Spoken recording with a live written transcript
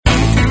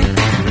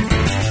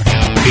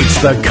It's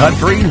the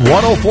Country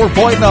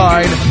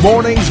 104.9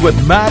 Mornings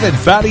with Matt and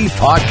Fatty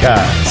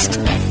podcast.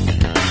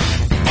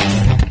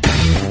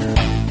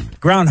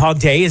 Groundhog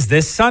Day is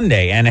this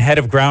Sunday, and ahead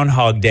of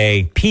Groundhog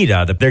Day,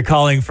 PETA, they're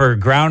calling for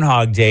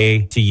Groundhog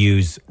Day to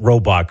use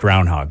robot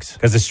groundhogs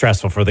because it's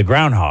stressful for the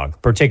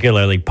groundhog,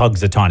 particularly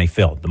Punxsutawney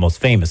Phil, the most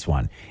famous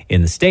one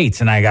in the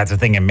States. And I got to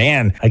thinking,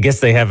 man, I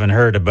guess they haven't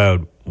heard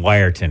about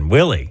Wiarton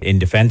Willie. In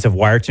defense of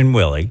Wiarton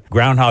Willie,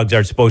 groundhogs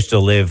are supposed to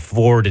live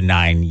 4 to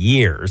 9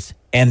 years.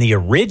 And the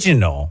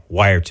original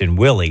Wiarton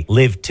Willie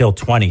lived till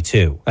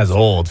 22. That's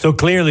old. So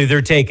clearly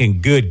they're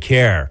taking good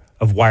care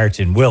of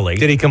Wiarton Willie.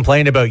 Did he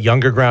complain about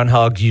younger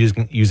groundhogs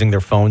using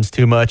their phones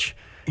too much?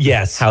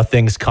 Yes. How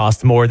things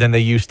cost more than they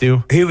used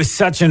to? He was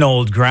such an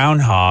old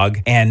groundhog,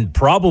 and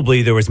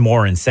probably there was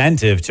more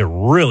incentive to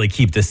really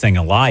keep this thing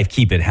alive,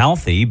 keep it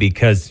healthy,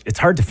 because it's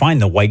hard to find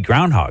the white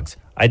groundhogs.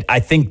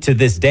 I think to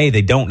this day,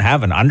 they don't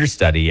have an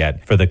understudy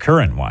yet for the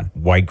current one.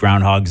 White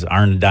groundhogs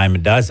aren't a dime a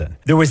dozen.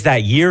 There was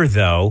that year,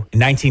 though, in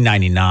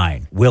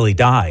 1999, Willie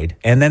died,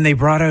 and then they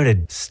brought out a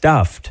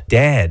stuffed,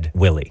 dead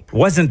Willie. It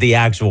wasn't the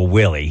actual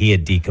Willie. He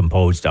had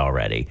decomposed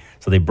already.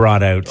 So they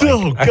brought out...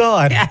 Oh,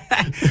 God.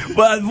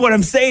 Well, what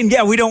I'm saying,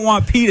 we don't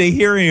want PETA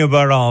hearing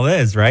about all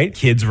this, right?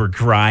 Kids were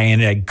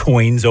crying, had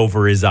coins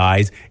over his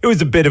eyes. It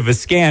was a bit of a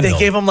scandal. They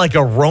gave him like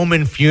a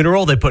Roman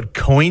funeral. They put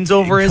coins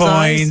over his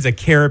eyes. Coins, a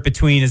carrot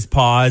between his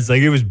paws.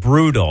 Like, it was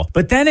brutal.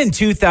 But then in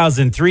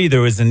 2003,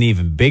 there was an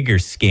even bigger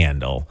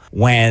scandal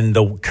when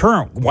the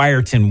current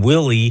Wiarton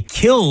Willie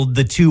killed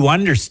the two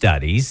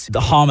understudies,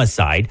 the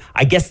homicide.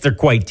 I guess they're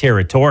quite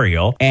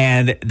territorial.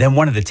 And then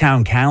one of the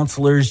town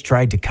councilors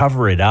tried to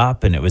cover it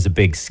up, and it was a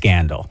big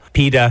scandal.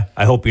 PETA,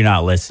 I hope you're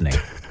not listening.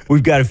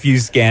 We've got a few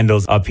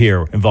scandals up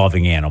here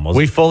involving animals.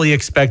 We fully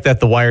expect that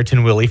the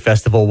Wiarton Willie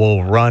Festival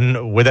will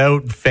run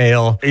without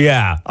fail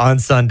on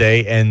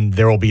Sunday, and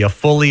there will be a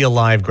fully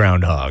alive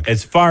groundhog.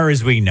 As far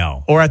as we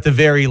know. Or at the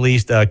very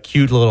least, a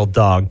cute little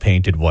dog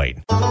painted white.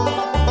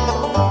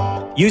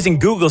 Using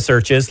Google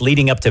searches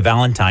leading up to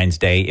Valentine's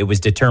Day, it was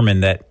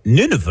determined that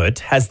Nunavut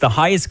has the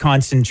highest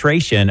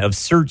concentration of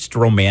searched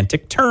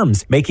romantic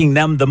terms, making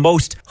them the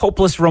most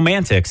hopeless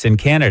romantics in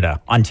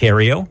Canada.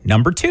 Ontario,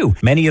 number 2.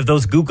 Many of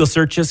those Google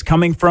searches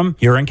coming from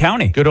Huron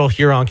County. Good old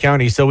Huron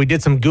County. So we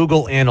did some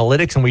Google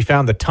analytics, and we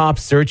found the top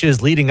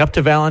searches leading up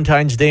to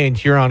Valentine's Day in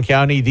Huron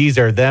County. These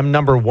are them.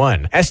 Number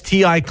 1,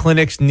 STI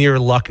clinics near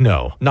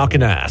Lucknow. Not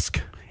going to ask.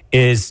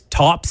 Is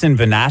Tops in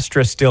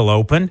Vanastra still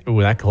open? Ooh,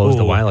 that closed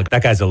a while ago.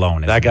 That guy's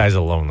alone. That guy's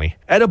a lonely.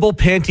 Edible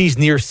panties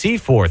near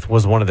Seaforth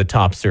was one of the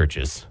top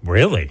searches.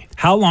 Really?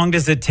 How long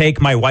does it take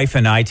my wife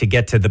and I to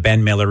get to the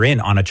Ben Miller Inn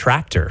on a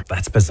tractor?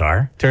 That's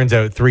bizarre. Turns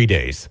out 3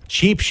 days.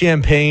 Cheap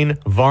champagne,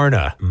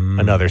 Varna,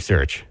 another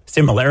search.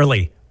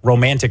 Similarly,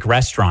 romantic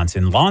restaurants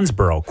in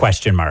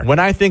Lawnsboro, ? When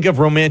I think of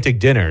romantic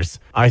dinners,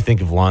 I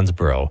think of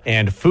Lawnsboro.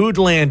 And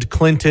Foodland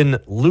Clinton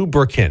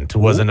Lubricant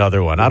was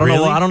another one. I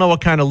don't know what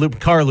kind of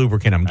car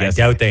lubricant I'm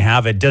guessing. I doubt they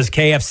have it. Does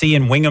KFC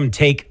in Wingham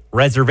take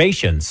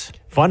reservations?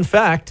 Fun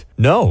fact,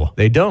 no,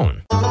 they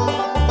don't.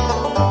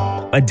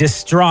 A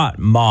distraught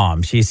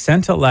mom, she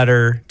sent a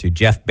letter to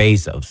Jeff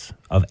Bezos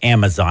of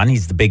Amazon.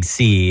 He's the big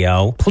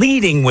CEO,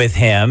 pleading with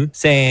him,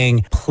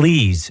 saying,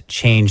 please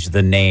change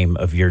the name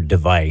of your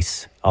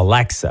device,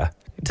 Alexa,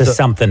 to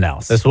something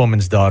else. This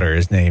woman's daughter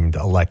is named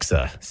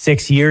Alexa.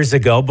 6 years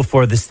ago,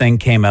 before this thing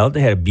came out,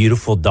 they had a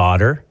beautiful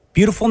daughter.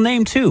 Beautiful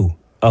name, too,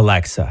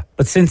 Alexa.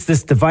 But since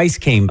this device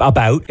came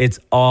about, it's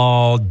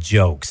all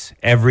jokes.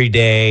 Every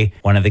day,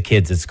 one of the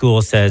kids at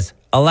school says,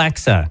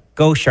 Alexa,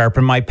 go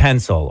sharpen my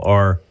pencil,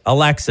 or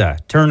Alexa,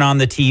 turn on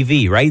the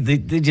TV, right? They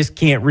just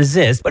can't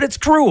resist, but it's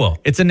cruel.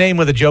 It's a name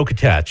with a joke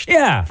attached.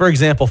 Yeah. For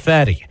example,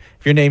 Fatty.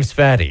 If your name's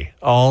Fatty,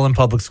 all in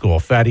public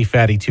school, Fatty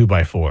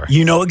 2x4.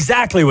 You know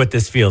exactly what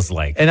this feels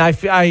like. And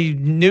I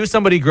knew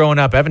somebody growing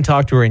up. I haven't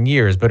talked to her in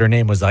years, but her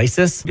name was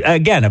Isis.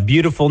 Again, a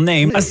beautiful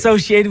name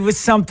associated with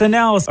something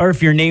else. Or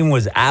if your name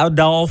was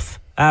Adolf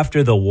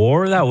after the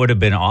war, that would have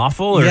been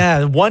awful.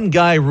 Yeah, one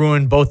guy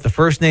ruined both the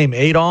first name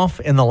Adolf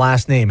and the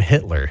last name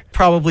Hitler.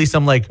 Probably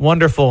some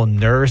wonderful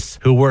nurse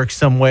who works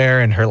somewhere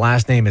and her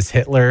last name is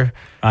Hitler.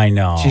 I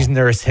know. She's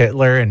Nurse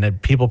Hitler,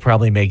 and people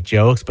probably make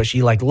jokes, but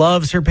she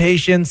loves her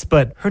patients,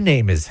 but her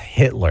name is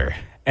Hitler.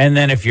 And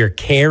then if you're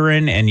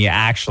Karen and you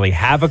actually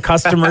have a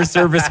customer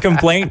service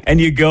complaint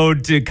and you go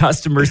to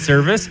customer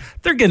service,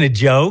 they're going to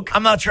joke.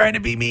 I'm not trying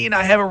to be mean.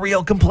 I have a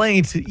real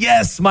complaint.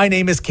 Yes, my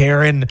name is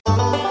Karen.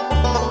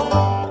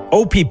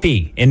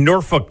 OPP in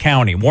Norfolk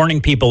County warning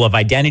people of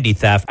identity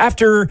theft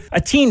after a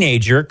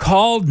teenager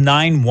called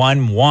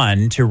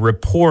 911 to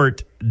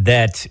report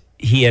that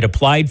he had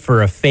applied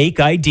for a fake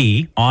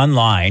ID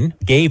online,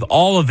 gave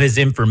all of his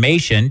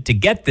information to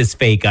get this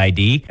fake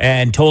ID,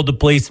 and told the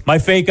police, my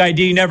fake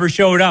ID never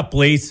showed up,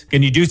 police.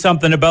 Can you do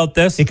something about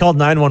this? He called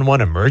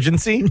 911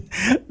 emergency?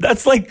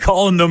 That's like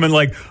calling them and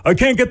I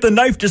can't get the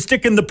knife to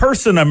stick in the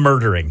person I'm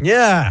murdering.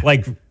 Yeah.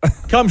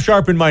 Come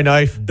sharpen my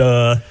knife.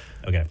 Duh.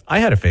 Okay. I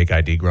had a fake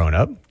ID growing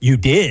up. You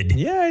did?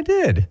 Yeah, I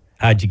did.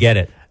 How'd you get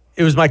it?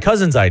 It was my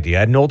cousin's ID. I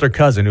had an older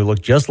cousin who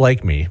looked just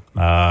like me.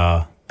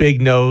 big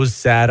nose,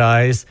 sad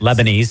eyes.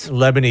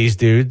 Lebanese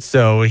dude.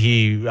 So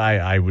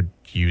I would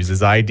use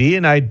his ID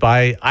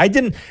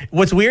and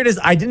what's weird is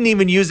I didn't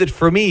even use it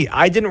for me.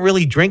 I didn't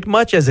really drink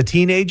much as a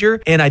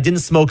teenager and I didn't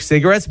smoke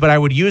cigarettes, but I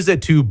would use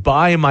it to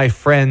buy my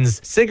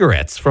friends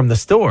cigarettes from the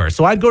store.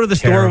 So I'd go to the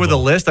store with a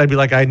list. I'd be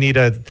like, I need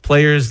a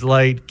Players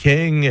Light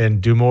King and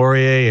Du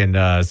Maurier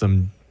and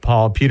some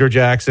Peter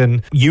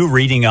Jackson. You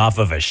reading off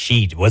of a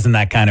sheet, wasn't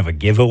that kind of a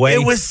giveaway?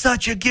 It was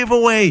such a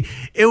giveaway.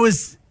 It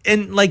was...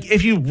 And like,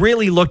 if you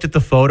really looked at the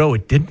photo,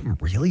 it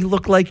didn't really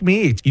look like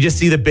me. You just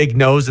see the big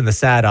nose and the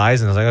sad eyes.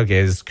 And I was like,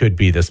 okay, this could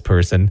be this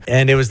person.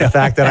 And it was the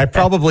fact that I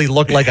probably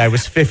looked like I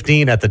was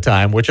 15 at the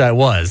time, which I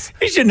was.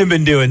 You shouldn't have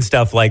been doing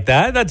stuff like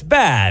that. That's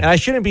bad. And I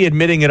shouldn't be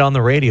admitting it on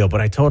the radio, but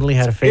I totally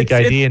had a fake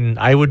ID and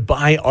I would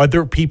buy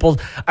other people.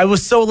 I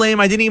was so lame.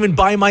 I didn't even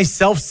buy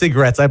myself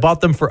cigarettes. I bought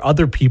them for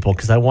other people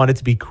because I wanted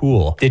to be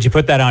cool. Did you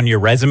put that on your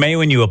resume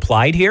when you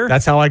applied here?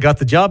 That's how I got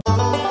the job.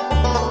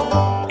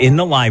 In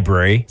the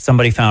library,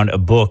 somebody found a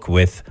book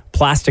with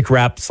plastic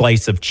wrapped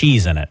slice of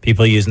cheese in it.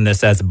 People using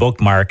this as a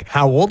bookmark.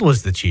 How old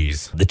was the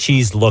cheese? The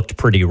cheese looked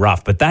pretty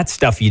rough, but that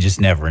stuff you just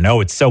never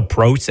know. It's so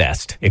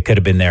processed. It could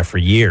have been there for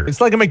years.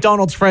 It's like a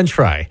McDonald's French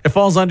fry. It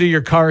falls under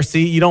your car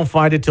seat. You don't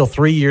find it till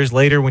 3 years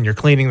later when you're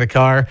cleaning the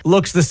car.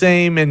 Looks the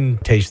same and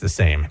tastes the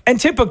same. And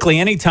typically,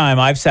 anytime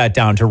I've sat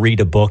down to read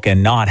a book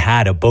and not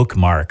had a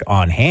bookmark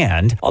on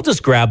hand, I'll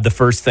just grab the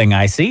first thing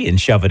I see and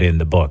shove it in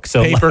the book.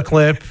 So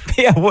paperclip.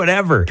 Yeah,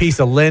 whatever. Piece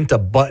of lint, a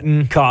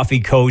button.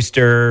 Coffee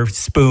coaster,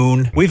 spoon.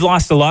 We've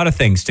lost a lot of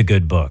things to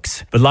good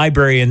books. But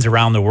librarians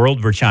around the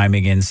world were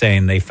chiming in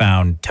saying they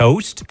found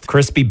toast,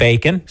 crispy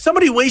bacon.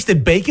 Somebody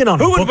wasted bacon on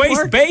a bookmark? Who would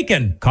waste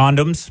bacon?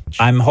 Condoms.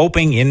 I'm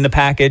hoping in the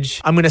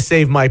package. I'm going to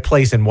save my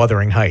place in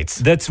Wuthering Heights.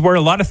 That's where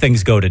a lot of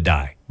things go to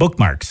die.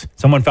 Bookmarks.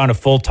 Someone found a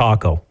full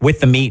taco with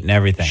the meat and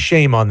everything.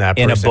 Shame on that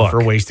person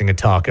for wasting a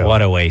taco.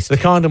 What a waste. The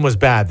condom was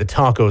bad. The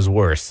taco's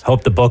worse.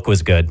 Hope the book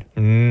was good.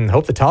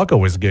 Hope the taco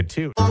was good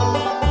too.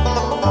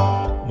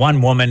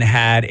 One woman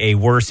had a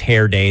worse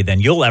hair day than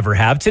you'll ever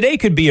have. Today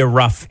could be a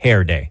rough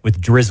hair day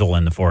with drizzle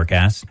in the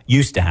forecast.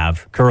 Used to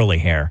have curly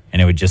hair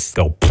and it would just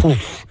go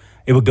poof.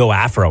 It would go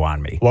afro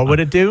on me. What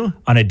would it do?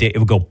 On a day, it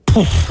would go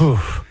poof,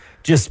 poof,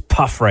 just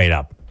puff right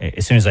up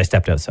as soon as I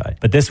stepped outside.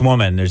 But this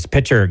woman, there's a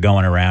picture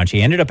going around.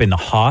 She ended up in the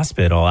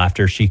hospital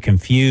after she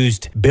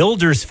confused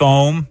builder's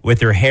foam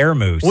with her hair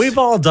mousse. We've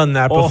all done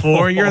that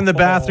before. You're in the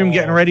bathroom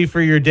getting ready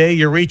for your day.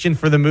 You're reaching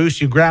for the mousse.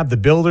 You grab the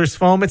builder's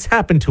foam. It's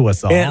happened to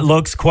us all. It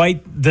looks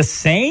quite the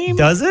same.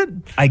 Does it?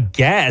 I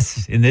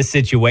guess in this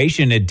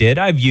situation it did.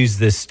 I've used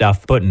this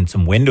stuff putting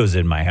some windows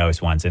in my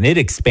house once and it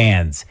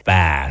expands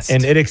fast.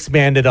 And it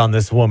expanded on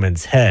this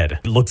woman's head.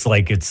 It looks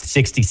like it's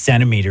 60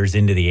 centimeters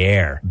into the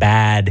air.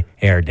 Bad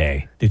hair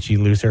day. Did she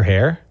lose her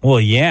hair? Well,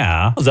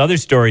 yeah. There's other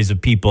stories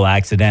of people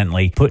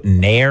accidentally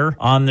putting Nair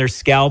on their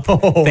scalp,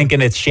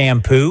 thinking it's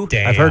shampoo.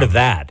 Damn. I've heard of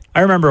that.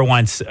 I remember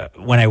once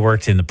when I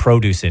worked in the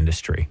produce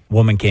industry, a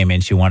woman came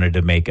in, she wanted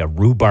to make a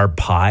rhubarb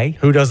pie.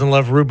 Who doesn't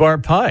love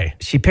rhubarb pie?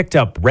 She picked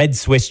up red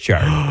Swiss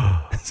chard.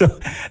 So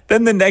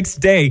then the next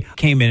day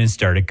came in and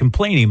started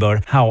complaining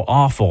about how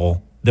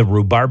awful the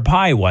rhubarb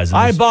pie was.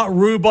 I bought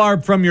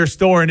rhubarb from your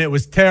store and it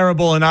was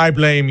terrible and I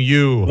blame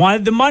you.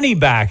 Wanted the money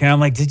back. And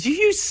I'm like, did you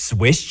use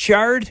Swiss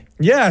chard?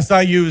 Yes,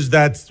 I used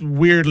that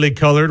weirdly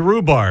colored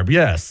rhubarb,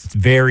 yes. It's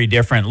very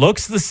different.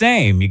 Looks the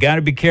same. You got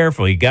to be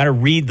careful. You got to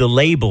read the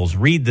labels,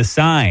 read the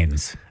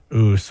signs.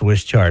 Ooh,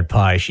 Swiss chard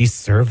pie. She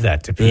served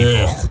that to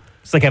people. Ugh.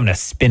 It's like having a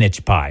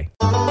spinach pie.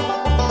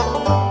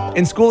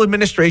 In school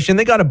administration,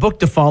 they got a book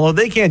to follow.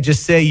 They can't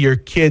just say your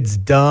kid's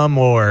dumb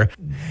or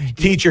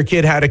teach your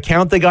kid how to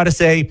count. They got to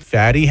say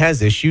Fatty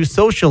has issues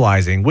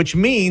socializing, which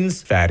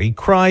means Fatty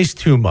cries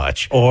too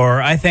much.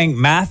 Or I think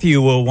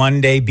Matthew will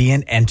one day be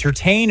an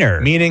entertainer.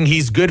 Meaning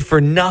he's good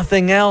for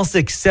nothing else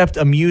except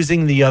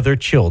amusing the other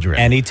children.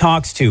 And he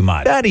talks too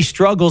much. Fatty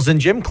struggles in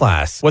gym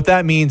class. What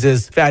that means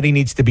is Fatty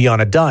needs to be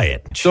on a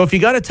diet. So if you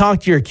got to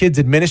talk to your kid's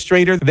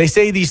administrator, they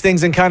say these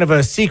things in kind of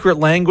a secret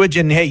language.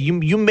 And hey,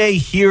 you may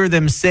hear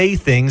them say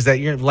things that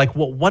you're like,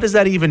 well, what does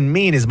that even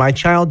mean? Is my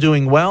child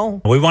doing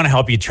well? We want to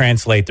help you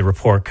translate the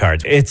report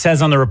cards. It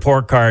says on the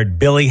report card,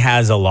 Billy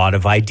has a lot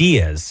of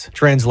ideas.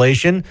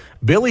 Translation,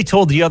 Billy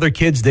told the other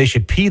kids they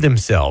should pee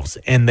themselves,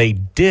 and they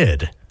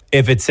did.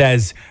 If it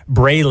says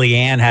Brayley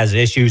Ann has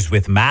issues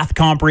with math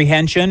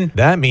comprehension,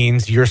 that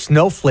means your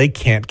snowflake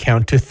can't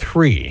count to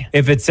 3.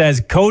 If it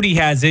says Cody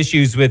has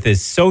issues with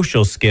his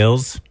social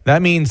skills,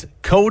 that means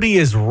Cody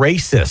is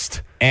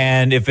racist.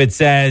 And if it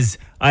says,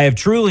 I have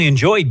truly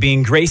enjoyed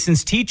being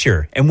Grayson's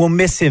teacher and will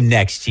miss him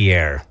next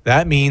year,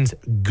 that means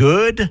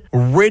good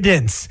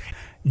riddance.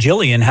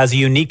 Jillian has a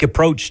unique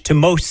approach to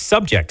most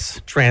subjects.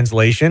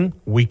 Translation,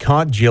 we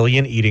caught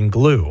Jillian eating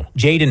glue.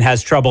 Jaden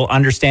has trouble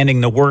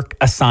understanding the work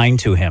assigned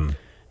to him.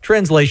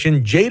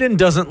 Translation, Jaden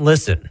doesn't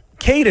listen.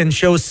 Caden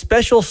shows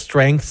special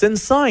strengths in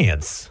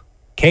science.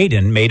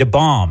 Caden made a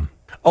bomb.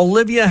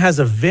 Olivia has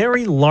a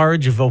very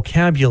large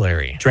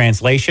vocabulary.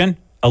 Translation,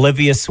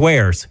 Olivia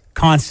swears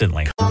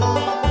constantly.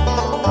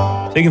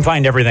 So you can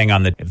find everything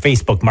on the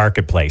Facebook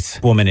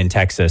Marketplace. Woman in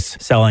Texas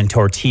selling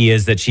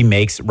tortillas that she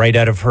makes right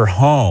out of her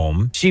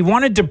home. She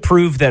wanted to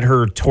prove that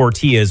her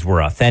tortillas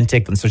were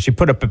authentic, and so she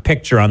put up a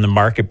picture on the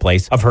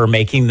Marketplace of her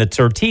making the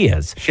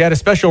tortillas. She had a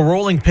special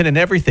rolling pin and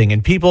everything,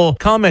 and people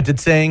commented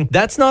saying,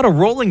 "That's not a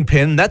rolling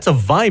pin, that's a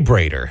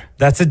vibrator."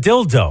 That's a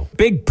dildo.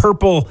 Big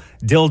purple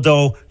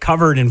dildo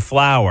covered in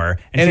flour.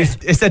 And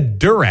it said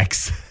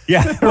Durex.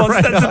 Yeah, well,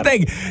 Right that's the on.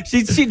 thing.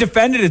 She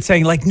defended it,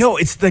 saying, like, no,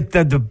 it's the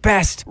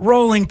best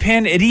rolling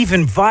pin. It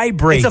even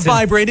vibrates. It's a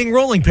vibrating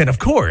rolling pin, of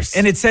course.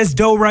 And it says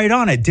dough right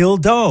on it,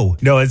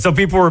 dildo. No, and so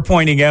people were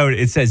pointing out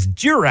it says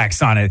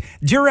Durex on it.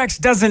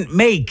 Durex doesn't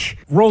make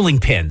rolling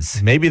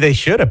pins. Maybe they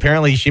should.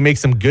 Apparently, she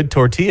makes some good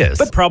tortillas.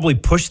 But probably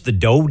push the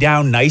dough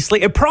down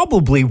nicely. It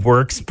probably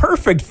works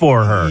perfect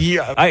for her.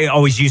 Yeah. I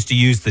always used to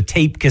use the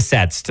tape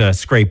cassettes to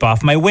scrape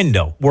off my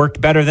window. Worked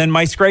better than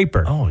my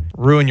scraper. Oh,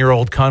 ruin your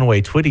old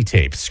Conway Twitty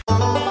tapes.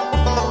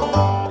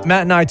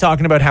 Matt and I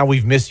talking about how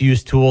we've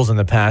misused tools in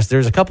the past.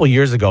 There's a couple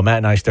years ago, Matt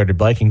and I started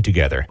biking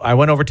together. I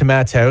went over to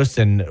Matt's house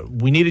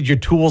and we needed your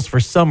tools for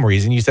some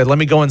reason. You said, let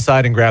me go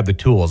inside and grab the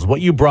tools. What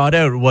you brought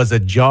out was a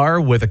jar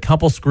with a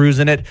couple screws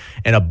in it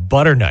and a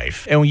butter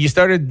knife. And when you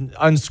started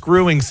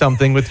unscrewing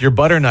something with your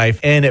butter knife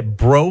and it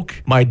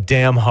broke my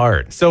damn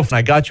heart. So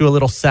I got you a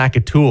little sack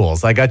of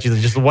tools. I got you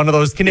just one of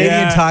those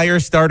Canadian Tire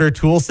starter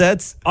tool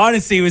sets.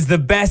 Honestly, it was the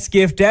best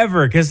gift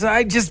ever because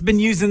I'd just been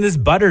using this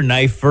butter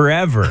knife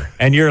forever.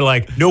 And you're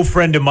like, no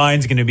friend of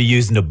mine's going to be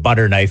using a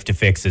butter knife to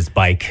fix his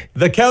bike.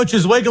 The couch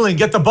is wiggling.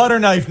 Get the butter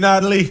knife,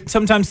 Natalie.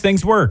 Sometimes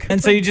things work.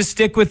 And so you just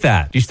stick with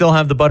that. Do you still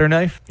have the butter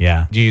knife?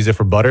 Yeah. Do you use it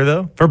for butter,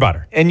 though? For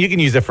butter. And you can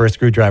use it for a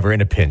screwdriver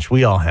in a pinch.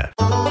 We all have.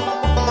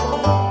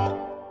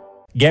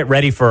 Get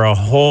ready for a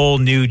whole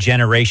new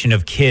generation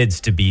of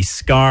kids to be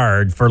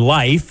scarred for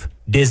life.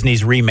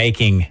 Disney's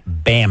remaking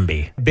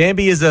Bambi.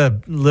 Bambi is a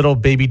little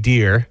baby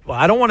deer. Well,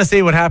 I don't want to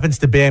say what happens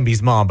to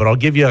Bambi's mom, but I'll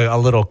give you a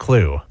little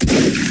clue.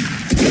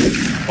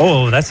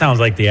 Oh, that sounds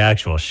like the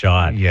actual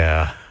shot.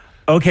 Yeah.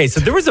 Okay, so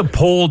there was a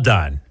poll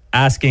done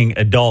asking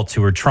adults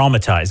who were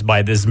traumatized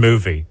by this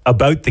movie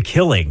about the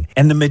killing.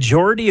 And the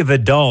majority of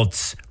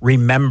adults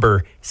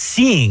remember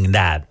seeing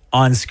that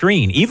on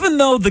screen, even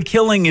though the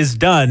killing is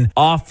done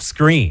off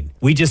screen.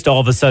 We just all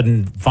of a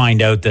sudden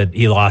find out that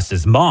he lost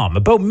his mom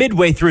about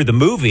midway through the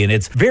movie, and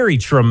it's very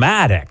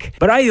traumatic.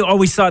 But I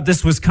always thought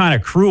this was kind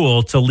of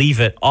cruel to leave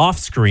it off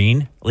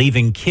screen,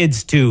 leaving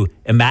kids to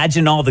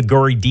imagine all the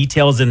gory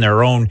details in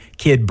their own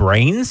kid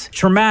brains.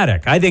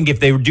 Traumatic. I think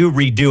if they do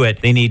redo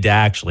it, they need to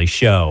actually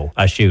show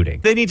a shooting.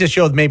 They need to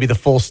show maybe the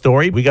full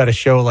story. We got to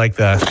show like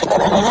the...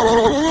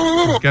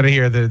 got to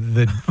hear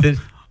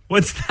the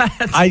What's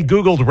that? I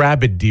Googled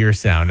rabid deer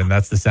sound, and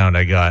that's the sound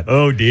I got.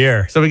 Oh,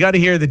 dear. So we got to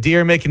hear the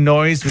deer making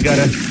noise. We got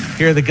to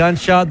hear the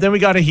gunshot. Then we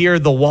got to hear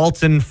the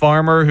Walton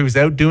farmer who's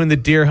out doing the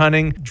deer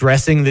hunting,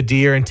 dressing the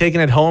deer and taking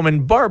it home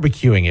and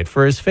barbecuing it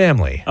for his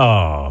family.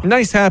 Oh.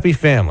 Nice, happy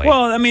family.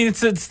 Well, I mean,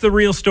 it's the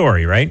real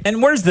story, right?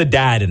 And where's the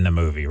dad in the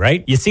movie,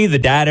 right? You see the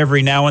dad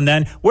every now and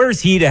then.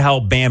 Where's he to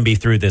help Bambi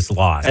through this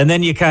loss? And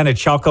then you kind of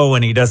chuckle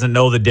when he doesn't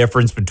know the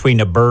difference between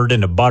a bird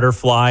and a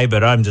butterfly.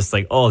 But I'm just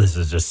like, oh, this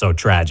is just so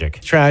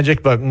tragic. Tragic,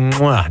 but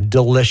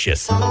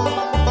delicious.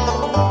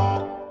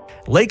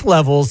 Lake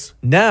levels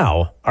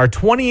now are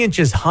 20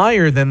 inches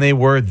higher than they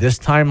were this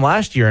time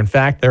last year. In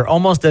fact, they're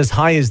almost as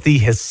high as the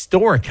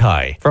historic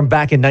high from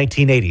back in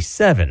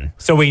 1987.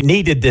 So we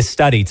needed this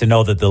study to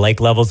know that the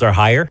lake levels are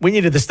higher? We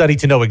needed the study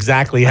to know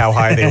exactly how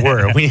high they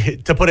were.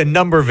 To put a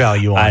number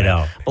value on it. I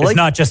know. It's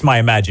not just my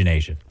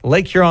imagination.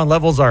 Lake Huron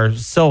levels are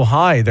so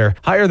high, they're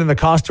higher than the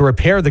cost to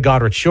repair the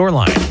Goderich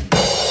shoreline.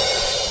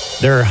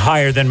 They're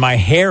higher than my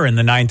hair in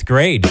the 9th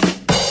grade.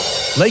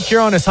 Lake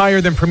Huron is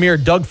higher than Premier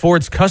Doug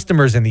Ford's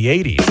customers in the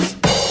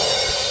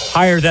 80s.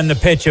 Higher than the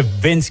pitch of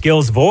Vince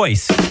Gill's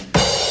voice.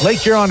 Lake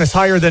Huron is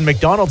higher than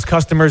McDonald's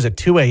customers at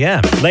 2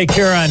 a.m. Lake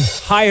Huron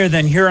higher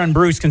than Huron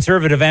Bruce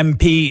conservative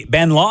MP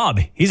Ben Lobb.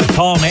 He's a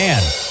tall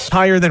man.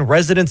 Higher than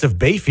residents of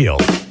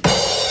Bayfield.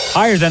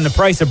 Higher than the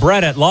price of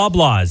bread at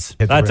Loblaws.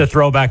 That's a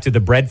throwback to the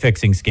bread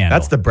fixing scandal.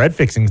 That's the bread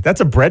fixing.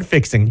 That's a bread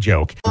fixing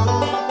joke.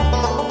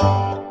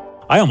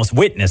 I almost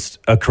witnessed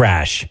a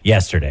crash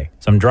yesterday.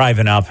 So I'm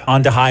driving up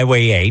onto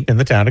Highway 8. In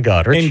the town of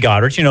Goderich. In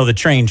Goderich, you know, the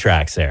train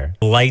tracks there.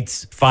 The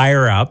lights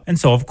fire up. And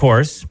so, of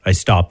course, I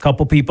stopped a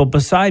couple people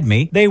beside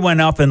me. They went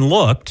up and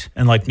looked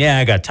and like, yeah,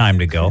 I got time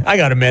to go. I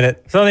got a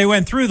minute. So they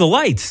went through the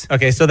lights.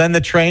 Okay, so then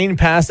the train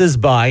passes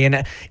by,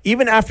 and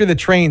even after the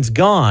train's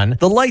gone,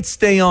 the lights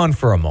stay on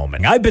for a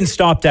moment. I've been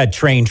stopped at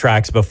train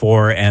tracks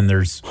before, and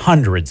there's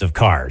hundreds of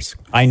cars.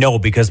 I know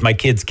because my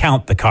kids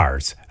count the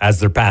cars as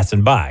they're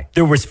passing by.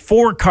 There was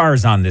 4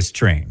 cars on this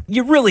train.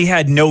 You really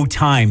had no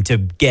time to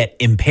get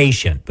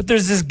impatient. But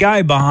there's this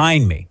guy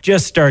behind me,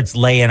 just starts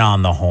laying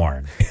on the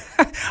horn.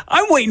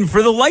 I'm waiting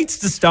for the lights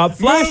to stop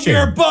flashing.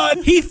 your butt.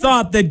 He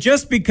thought that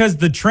just because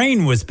the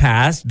train was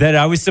passed that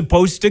I was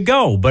supposed to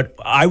go, but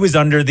I was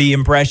under the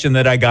impression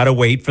that I got to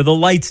wait for the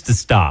lights to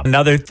stop.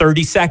 Another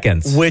 30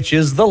 seconds. Which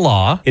is the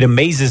law. It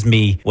amazes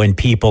me when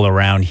people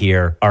around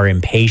here are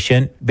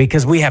impatient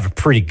because we have it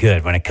pretty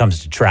good when it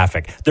comes to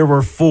traffic. There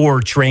were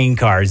 4 train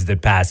cars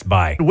that passed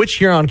by. Which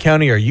Huron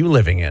County are you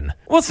living in?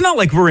 Well, it's not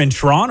like we're in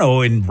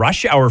Toronto in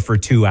rush hour for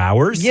 2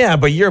 hours. Yeah,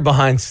 but you're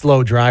behind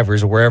slow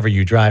drivers wherever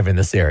you drive in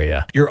this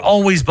area. You're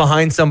always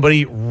behind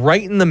somebody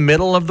right in the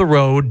middle of the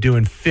road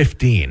doing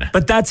 15.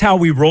 But that's how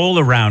we roll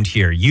around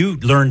here. You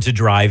learned to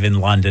drive in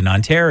London,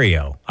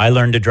 Ontario. I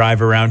learned to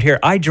drive around here.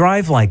 I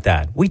drive like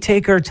that. We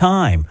take our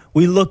time.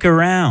 We look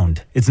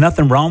around. It's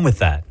nothing wrong with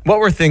that. What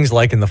were things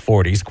like in the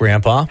 40s,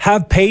 Grandpa?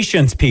 Have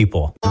patience,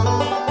 people.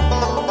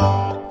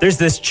 There's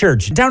this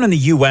church down in the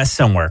U.S.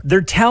 somewhere.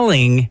 They're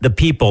telling the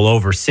people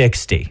over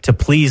 60 to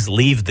please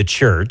leave the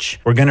church.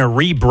 We're going to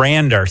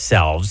rebrand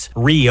ourselves,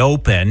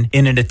 reopen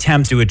in an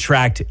attempt to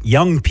attract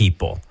young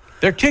people.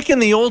 They're kicking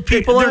the old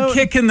people out? They're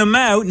kicking them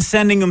out and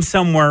sending them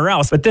somewhere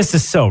else. But this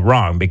is so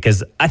wrong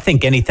because I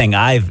think anything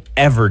I've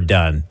ever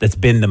done that's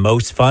been the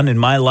most fun in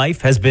my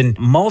life has been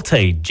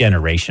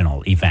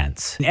multi-generational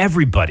events.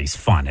 Everybody's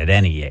fun at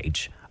any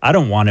age. I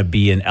don't want to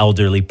be an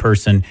elderly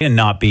person and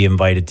not be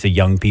invited to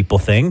young people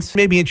things.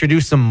 Maybe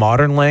introduce some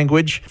modern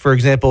language. For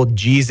example,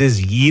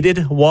 Jesus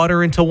yeeted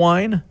water into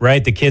wine.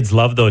 Right. The kids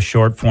love those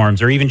short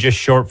forms or even just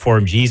short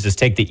form Jesus.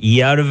 Take the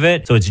E out of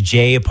it. So it's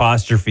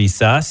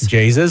J''sus.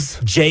 Jesus.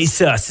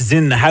 Jesus is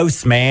in the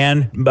house,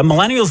 man. But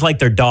millennials like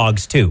their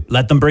dogs too.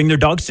 Let them bring their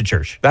dogs to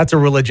church. That's a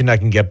religion I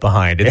can get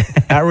behind.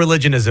 That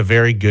religion is a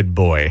very good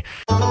boy.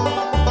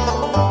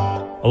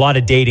 A lot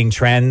of dating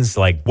trends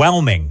like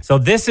whelming. So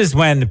this is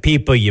when the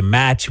people you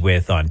match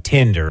with on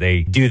Tinder,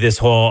 they do this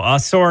whole,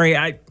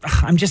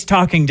 I'm just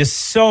talking to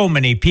so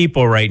many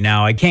people right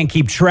now. I can't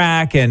keep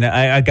track and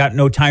I got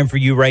no time for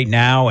you right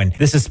now. And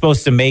this is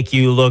supposed to make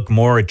you look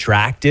more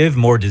attractive,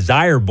 more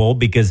desirable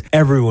because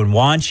everyone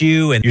wants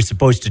you and you're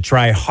supposed to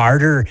try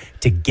harder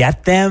to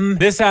get them.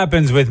 This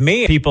happens with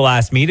me. People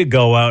ask me to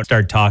go out and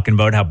start talking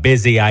about how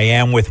busy I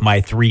am with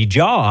my 3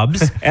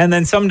 jobs. And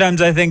then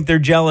sometimes I think they're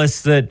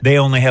jealous that they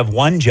only have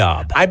 1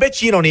 job. I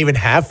bet you don't even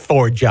have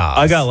 4 jobs.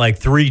 I got like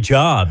 3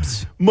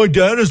 jobs. My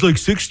dad has like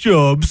 6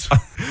 jobs.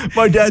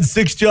 My dad's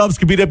 6 jobs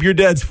can beat up your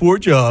dad's 4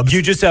 jobs.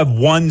 You just have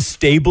 1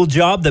 stable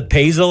job that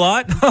pays a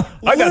lot?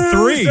 I got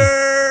 3.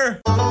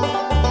 Loser!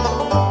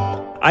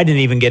 I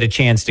didn't even get a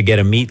chance to get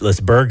a meatless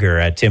burger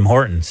at Tim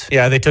Hortons.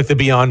 Yeah, they took the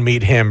Beyond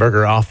Meat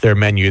hamburger off their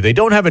menu. They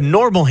don't have a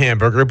normal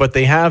hamburger, but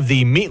they have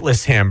the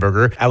meatless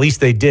hamburger. At least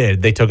they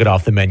did. They took it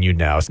off the menu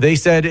now. They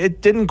said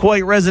it didn't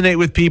quite resonate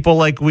with people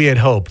like we had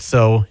hoped,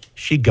 so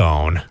she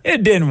gone.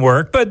 It didn't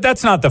work, but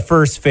that's not the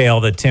first fail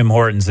that Tim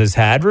Hortons has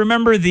had.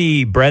 Remember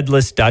the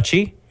breadless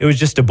Dutchie? It was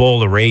just a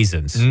bowl of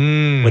raisins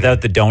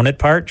without the donut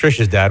part.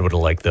 Trisha's dad would have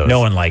liked those. No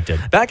one liked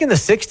it. Back in the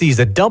 60s,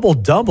 a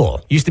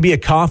double-double used to be a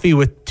coffee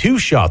with 2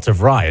 shots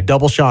of rye, a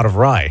double shot of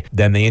rye.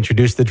 Then they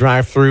introduced the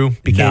drive-thru,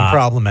 became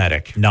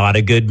problematic. Not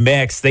a good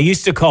mix. They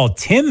used to call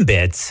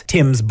Timbits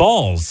Tim's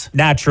Balls.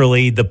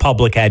 Naturally, the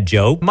public had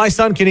joke. My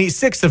son can eat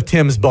 6 of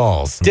Tim's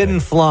balls.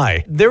 Didn't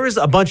fly. There was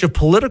a bunch of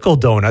political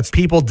donuts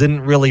people didn't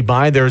really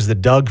buy. There was the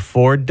Doug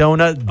Ford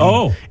donut.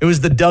 It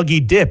was the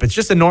Dougie dip. It's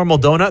just a normal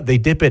donut. They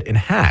dip it in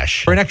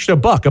hash. For an extra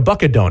 $1, a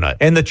bucket donut.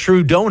 And the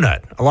True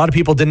Donut. A lot of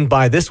people didn't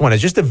buy this one.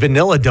 It's just a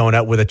vanilla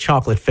donut with a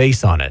chocolate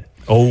face on it.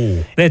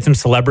 Oh, they had some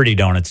celebrity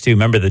donuts too.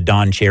 Remember the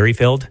Don Cherry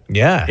filled?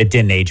 Yeah. It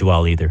didn't age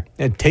well either.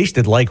 It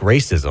tasted like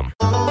racism.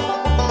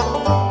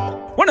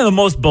 One of the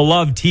most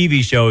beloved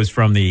TV shows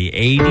from the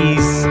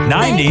 80s,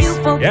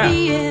 90s. Yeah.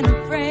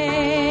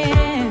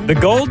 The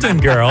Golden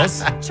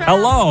Girls.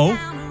 Hello.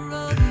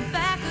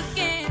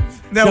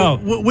 Now,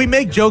 we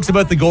make jokes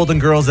about the Golden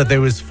Girls that there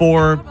was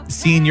 4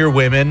 senior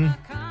women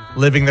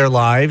living their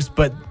lives,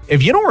 but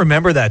if you don't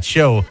remember that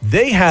show,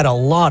 they had a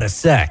lot of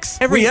sex.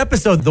 Every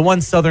episode, the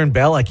one Southern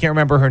Belle, I can't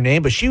remember her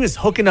name, but she was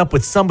hooking up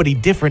with somebody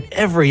different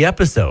every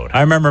episode. I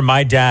remember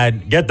my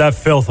dad, get that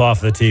filth off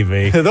the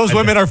TV. Those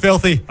women are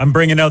filthy. I'm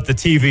bringing out the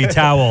TV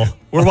towel.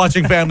 We're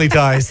watching Family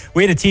Ties.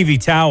 We had a TV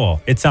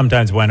towel. It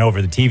sometimes went over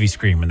the TV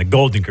screen when the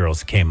Golden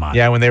Girls came on.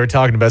 Yeah, when they were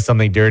talking about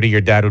something dirty, your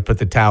dad would put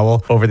the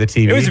towel over the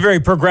TV. It was a very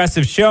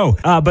progressive show,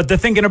 but they're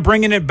thinking of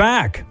bringing it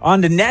back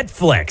onto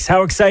Netflix.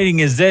 How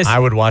exciting is this? I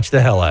would watch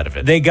the hell out of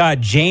it. They got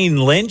Jane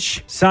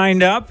Lynch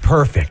signed up.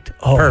 Perfect.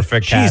 Oh,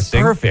 perfect she's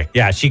casting. Perfect.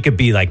 Yeah, she could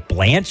be like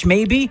Blanche,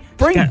 maybe.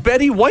 Bring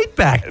Betty White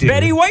back, dude.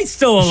 Betty White's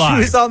still alive.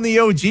 She was on the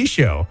OG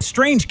show.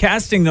 Strange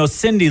casting, though.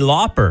 Cyndi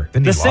Lauper, the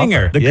Lauper.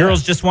 singer. The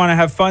Girls Just Want to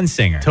Have Fun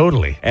singer.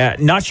 Totally.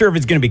 Not sure if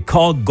it's going to be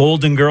called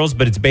Golden Girls,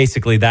 but it's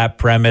basically that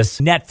premise.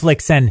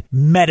 Netflix and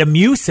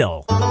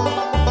Metamucil.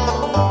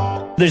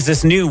 There's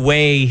this new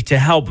way to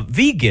help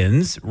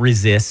vegans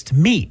resist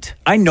meat.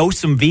 I know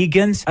some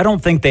vegans. I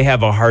don't think they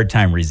have a hard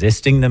time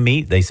resisting the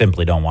meat. They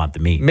simply don't want the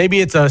meat. Maybe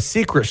it's a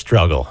secret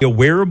struggle. A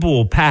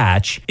wearable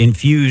patch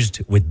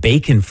infused with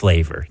bacon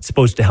flavor. It's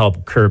supposed to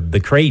help curb the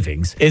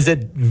cravings. Is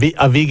it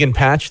a vegan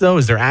patch, though?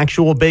 Is there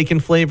actual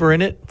bacon flavor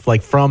in it?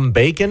 Like from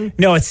bacon?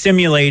 No, it's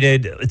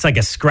simulated. It's like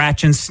a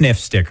scratch and sniff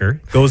sticker.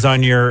 Goes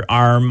on your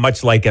arm,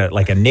 much like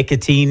a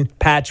nicotine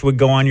patch would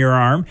go on your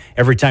arm.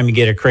 Every time you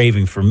get a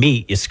craving for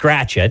meat, you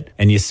scratch it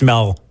and you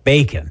smell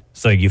bacon.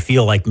 So you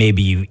feel like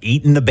maybe you've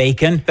eaten the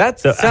bacon. That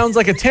sounds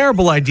like a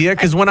terrible idea,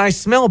 because when I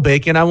smell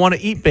bacon, I want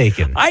to eat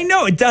bacon. I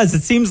know it does.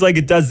 It seems like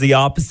it does the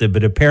opposite,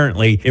 but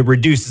apparently it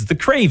reduces the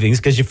cravings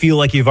because you feel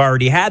like you've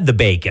already had the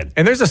bacon.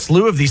 And there's a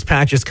slew of these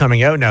patches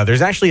coming out now.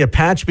 There's actually a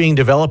patch being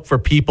developed for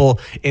people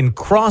in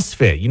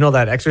CrossFit. You know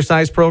that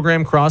exercise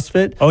program,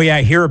 CrossFit? Oh, yeah,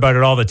 I hear about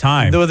it all the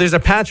time. There's a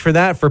patch for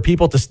that for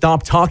people to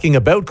stop talking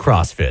about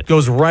CrossFit.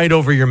 Goes right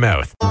over your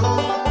mouth.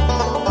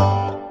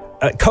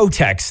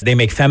 Kotex, they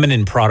make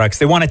feminine products.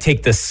 They want to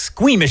take the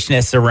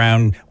squeamishness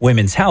around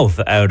women's health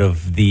out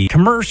of the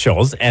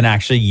commercials and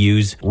actually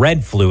use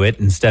red fluid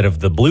instead of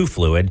the blue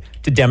fluid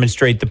to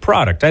demonstrate the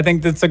product. I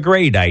think that's a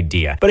great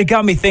idea. But it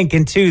got me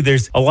thinking, too,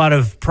 there's a lot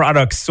of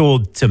products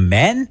sold to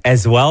men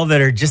as well that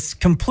are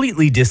just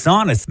completely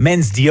dishonest.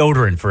 Men's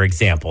deodorant, for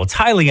example. It's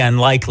highly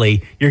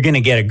unlikely you're going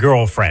to get a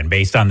girlfriend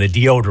based on the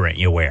deodorant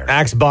you wear.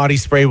 Axe body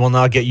spray will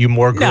not get you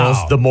more girls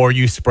the more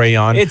you spray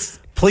on.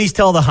 Please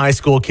tell the high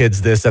school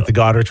kids this at the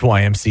Goddard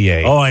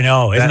YMCA. Oh, I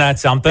know. Isn't that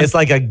something? It's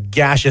like a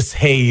gaseous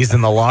haze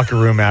in the locker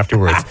room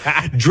afterwards.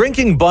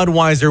 Drinking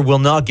Budweiser will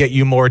not get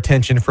you more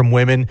attention from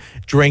women.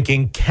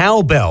 Drinking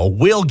Cowbell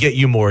will get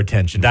you more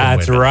attention from women.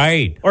 That's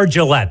right. Or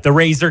Gillette, the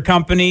razor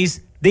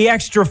companies. The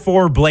extra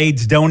 4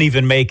 blades don't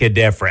even make a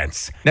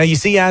difference. Now, you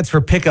see ads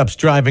for pickups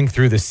driving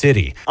through the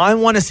city. I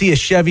want to see a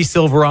Chevy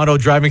Silverado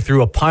driving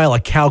through a pile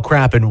of cow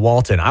crap in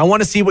Walton. I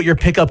want to see what your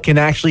pickup can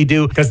actually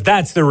do. Because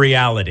that's the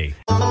reality.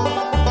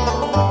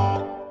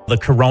 The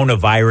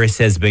coronavirus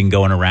has been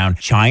going around,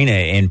 China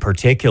in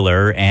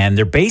particular, and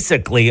they're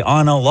basically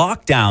on a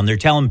lockdown. They're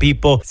telling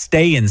people,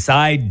 stay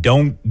inside,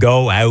 don't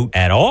go out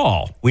at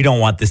all. We don't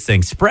want this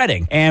thing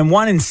spreading. And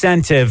one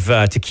incentive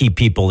to keep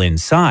people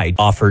inside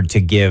offered to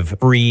give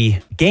free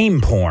game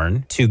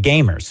porn to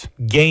gamers.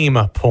 Game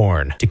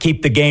porn. To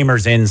keep the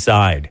gamers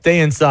inside.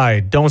 Stay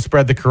inside. Don't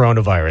spread the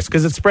coronavirus,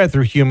 because it's spread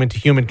through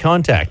human-to-human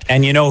contact.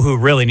 And you know who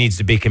really needs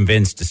to be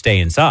convinced to stay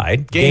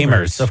inside?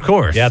 Gamers. Of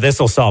course. Yeah, this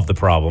will solve the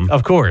problem.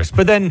 Of course.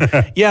 But then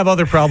you have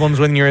other problems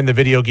when you're in the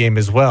video game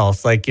as well.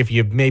 It's like if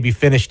you maybe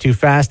finish too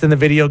fast in the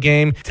video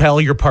game, tell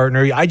your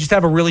partner, I just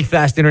have a really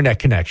fast internet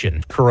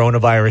connection.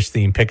 Coronavirus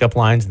themed pickup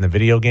lines in the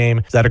video game.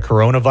 Is that a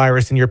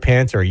coronavirus in your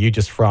pants, or are you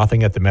just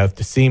frothing at the mouth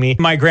to see me?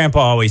 My grandpa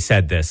always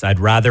said this. I'd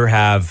rather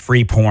have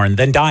free porn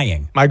than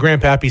dying. My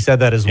grandpappy said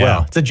that as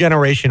well. It's a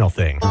generational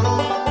thing.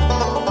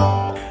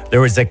 There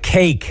was a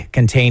cake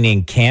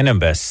containing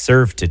cannabis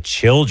served to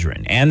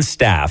children and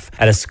staff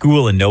at a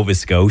school in Nova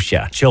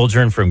Scotia.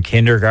 Children from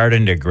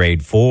kindergarten to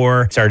grade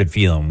 4 started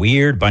feeling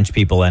weird. A bunch of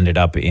people ended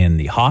up in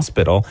the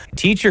hospital.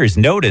 Teachers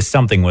noticed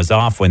something was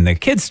off when the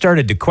kids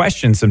started to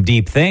question some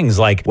deep things,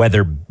 like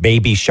whether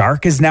Baby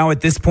Shark is now at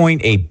this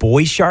point a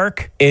boy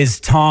shark. Is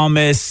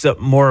Thomas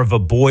more of a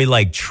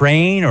boy-like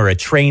train or a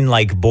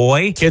train-like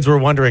boy? Kids were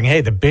wondering,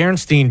 hey, the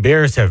Berenstain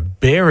Bears have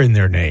bear in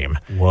their name.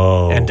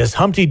 Whoa. And does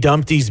Humpty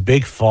Dumpty's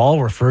Big Fall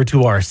refer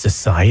to our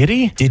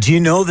society? Did you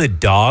know the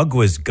dog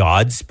was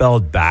God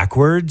spelled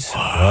backwards?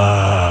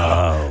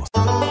 Whoa.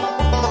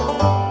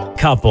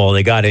 Couple,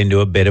 they got into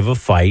a bit of a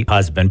fight.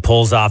 Husband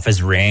pulls off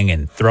his ring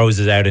and throws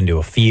it out into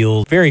a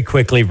field. Very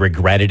quickly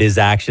regretted his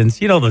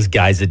actions. You know those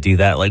guys that do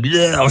that, like,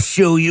 yeah, I'll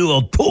show you.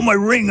 I'll pull my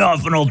ring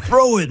off and I'll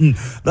throw it, and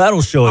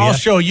that'll show you. I'll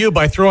show you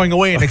by throwing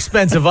away an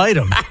expensive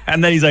item.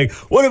 And then he's like,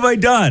 what have I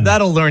done?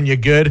 That'll learn you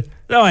good.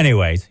 So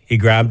anyways, he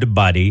grabbed a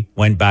buddy,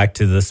 went back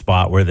to the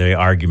spot where the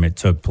argument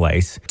took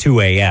place, 2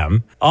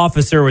 a.m.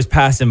 Officer was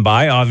passing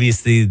by.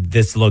 Obviously,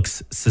 this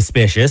looks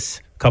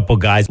suspicious. Couple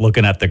guys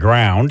looking at the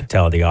ground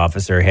tell the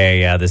officer,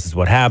 hey, this is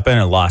what happened.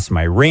 I lost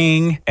my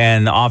ring.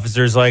 And the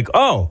officer's like,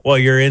 oh, well,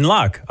 you're in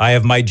luck. I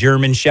have my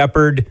German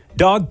Shepherd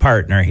dog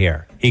partner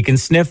here. He can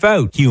sniff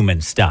out human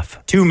stuff.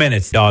 2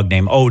 minutes, dog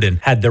named Odin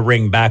had the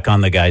ring back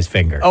on the guy's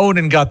finger.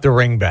 Odin got the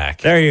ring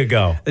back. There you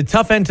go. The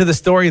tough end to the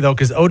story, though,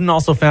 because Odin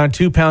also found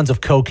 2 pounds of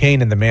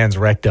cocaine in the man's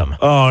rectum.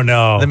 Oh,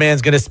 no. The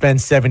man's going to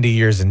spend 70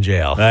 years in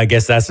jail. I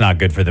guess that's not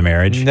good for the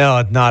marriage.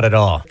 No, not at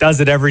all. Does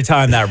it every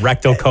time, that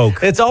rectal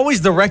coke. It's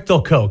always the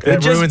rectal coke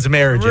that ruins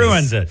marriages.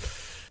 Ruins it.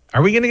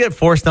 Are we going to get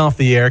forced off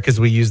the air because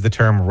we use the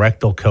term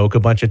rectal coke a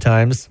bunch of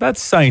times? That's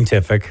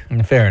scientific.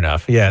 Fair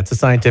enough. Yeah, it's a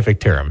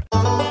scientific term.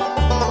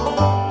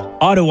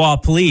 Ottawa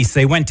police,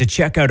 they went to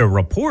check out a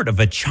report of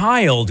a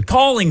child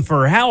calling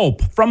for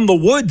help from the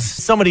woods.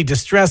 Somebody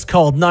distressed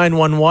called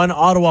 911.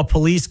 Ottawa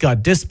police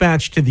got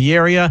dispatched to the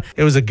area.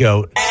 It was a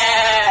goat.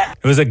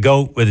 It was a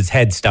goat with its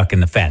head stuck in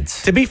the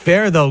fence. To be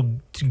fair, though,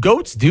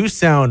 goats do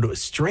sound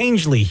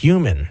strangely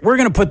human. We're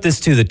going to put this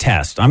to the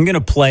test. I'm going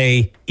to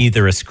play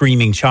either a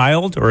screaming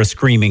child or a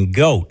screaming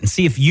goat and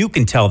see if you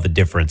can tell the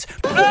difference.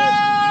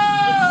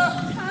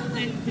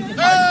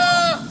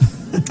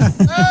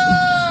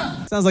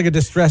 Sounds like a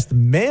distressed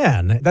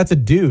man. That's a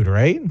dude,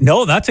 right?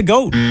 No, that's a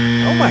goat.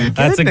 Oh my goodness.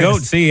 That's a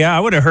goat. See, yeah, I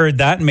would have heard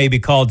that and maybe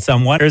called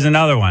someone. Here's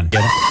another one.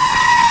 Get it?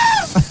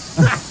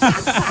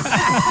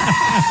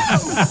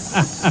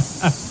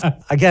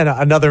 Again,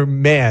 another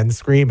man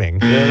screaming.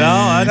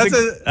 No,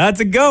 that's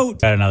a goat.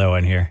 Got another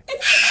one here.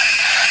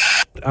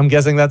 I'm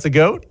guessing that's a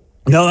goat?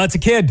 No, that's a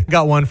kid.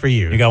 Got one for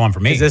you. You got one for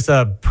me. Is this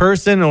a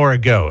person or a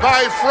goat?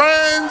 My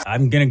friends.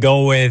 I'm going to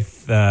go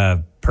with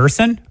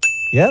person.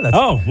 Yeah, that's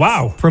Oh,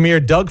 wow. Premier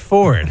Doug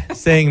Ford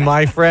saying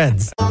my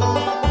friends.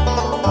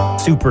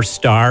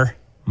 Superstar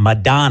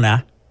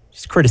Madonna.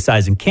 She's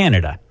criticizing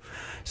Canada.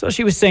 So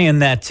she was saying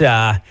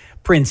that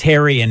Prince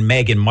Harry and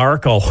Meghan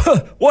Markle,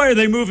 why are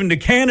they moving to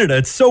Canada?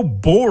 It's so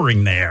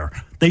boring there.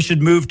 They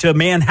should move to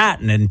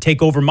Manhattan and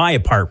take over my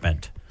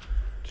apartment.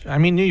 I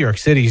mean, New York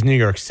City's New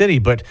York City,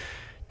 but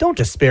don't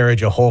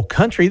disparage a whole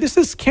country. This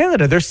is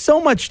Canada. There's so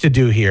much to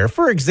do here.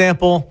 For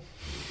example,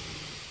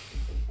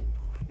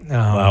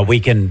 We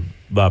can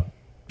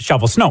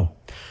shovel snow.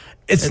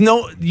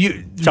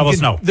 Shovel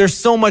snow. There's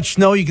so much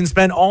snow. You can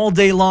spend all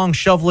day long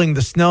shoveling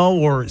the snow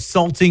or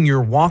salting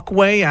your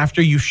walkway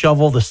after you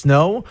shovel the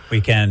snow.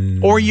 We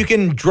can... Or you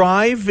can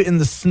drive in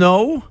the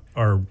snow.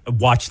 Or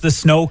watch the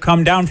snow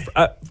come down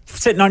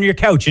sitting on your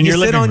couch in your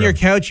living room. You sit on your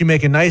couch, you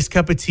make a nice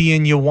cup of tea,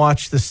 and you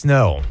watch the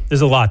snow.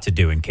 There's a lot to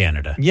do in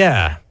Canada.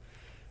 Yeah.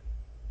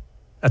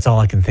 That's all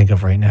I can think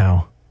of right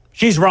now.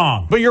 She's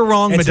wrong. But you're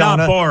wrong, It's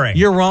Madonna. not boring.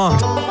 You're wrong.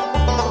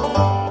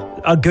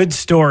 A good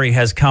story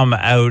has come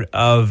out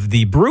of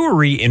the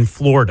brewery in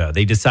Florida.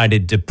 They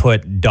decided to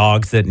put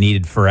dogs that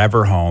needed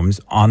forever homes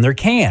on their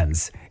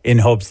cans in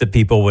hopes that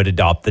people would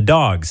adopt the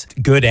dogs.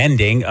 Good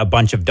ending. A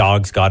bunch of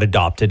dogs got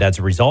adopted as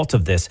a result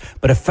of this.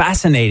 But a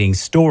fascinating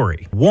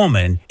story.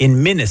 Woman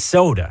in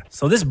Minnesota.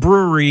 So this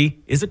brewery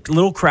is a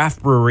little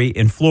craft brewery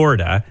in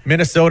Florida.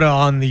 Minnesota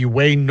on the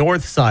way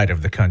north side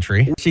of the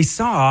country. She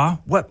saw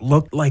what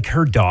looked like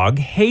her dog,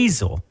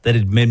 Hazel, that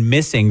had been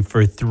missing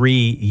for 3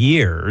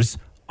 years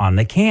on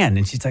the can.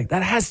 And she's like,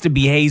 that has to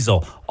be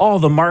Hazel. All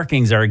the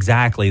markings are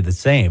exactly the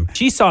same.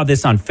 She saw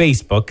this on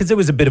Facebook because it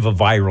was a bit of a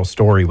viral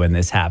story when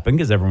this happened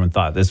because everyone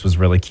thought this was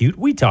really cute.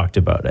 We talked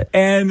about it.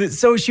 And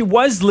so she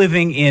was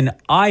living in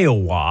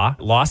Iowa,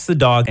 lost the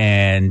dog,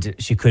 and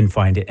she couldn't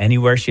find it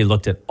anywhere. She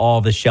looked at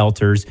all the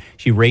shelters.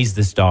 She raised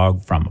this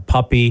dog from a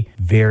puppy.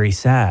 Very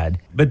sad.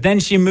 But then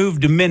she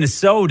moved to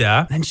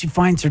Minnesota, and she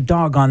finds her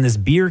dog on this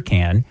beer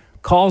can,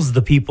 calls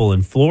the people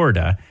in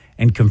Florida,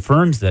 and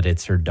confirms that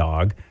it's her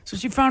dog. So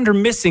she found her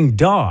missing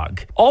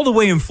dog all the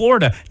way in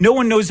Florida. No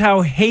one knows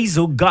how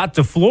Hazel got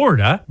to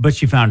Florida, but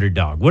she found her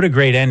dog. What a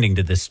great ending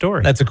to this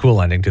story. That's a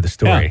cool ending to the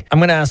story. Yeah. I'm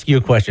going to ask you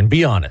a question.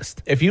 Be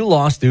honest. If you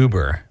lost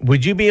Uber,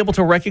 would you be able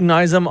to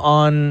recognize them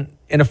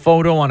in a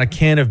photo on a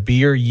can of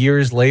beer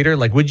years later?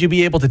 Like, would you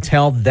be able to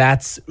tell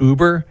that's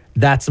Uber?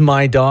 That's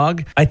my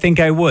dog? I think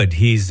I would.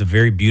 He's a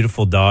very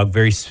beautiful dog,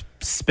 very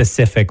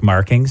specific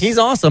markings. He's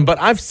awesome,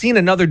 but I've seen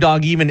another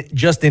dog even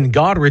just in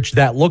Goderich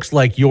that looks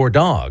like your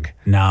dog.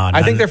 No,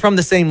 I think they're from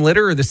the same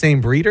litter or the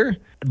same breeder.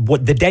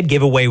 What the dead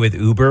giveaway with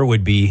Uber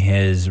would be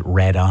his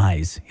red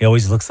eyes. He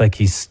always looks like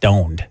he's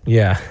stoned.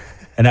 Yeah.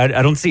 And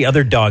I don't see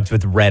other dogs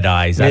with red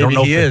eyes. Maybe I don't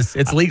know he if is.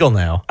 It's legal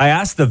now. I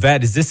asked the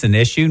vet, is this an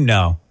issue?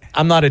 No.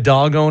 I'm not a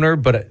dog owner,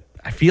 but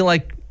I feel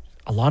like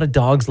a lot of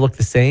dogs look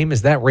the same.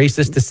 Is that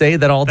racist to say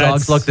that all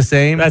dogs look the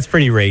same? That's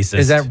pretty racist.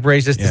 Is that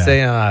racist to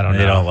say? I don't know.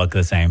 They don't look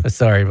the same.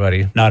 Sorry,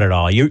 buddy. Not at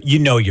all. You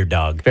know your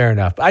dog. Fair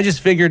enough. I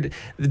just figured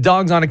the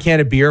dog's on a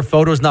can of beer.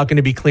 Photo's not going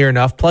to be clear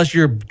enough. Plus,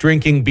 you're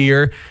drinking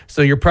beer,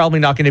 so you're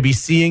probably not going to be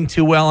seeing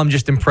too well. I'm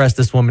just impressed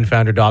this woman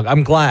found her dog.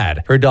 I'm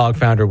glad her dog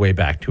found her way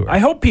back to her. I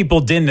hope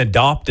people didn't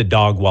adopt a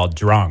dog while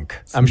drunk.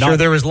 I'm sure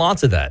there was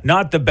lots of that.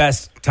 Not the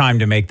best time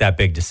to make that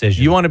big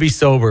decision. You want to be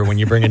sober when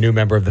you bring a new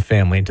member of the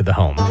family into the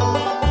home.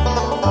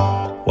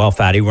 Well,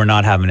 Fatty, we're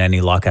not having any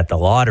luck at the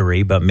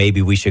lottery, but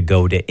maybe we should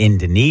go to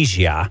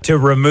Indonesia to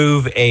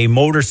remove a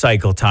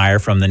motorcycle tire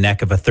from the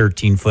neck of a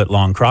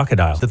 13-foot-long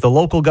crocodile. That the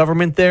local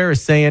government there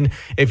is saying,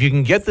 if you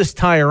can get this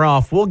tire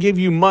off, we'll give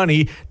you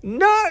money.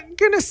 Not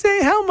going to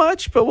say how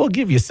much, but we'll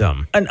give you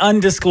some. An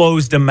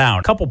undisclosed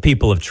amount. A couple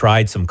people have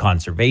tried, some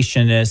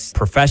conservationists,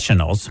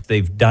 professionals.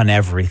 They've done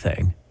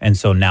everything. And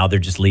so now they're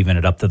just leaving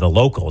it up to the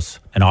locals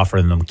and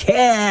offering them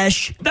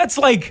cash. That's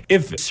like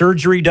if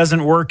surgery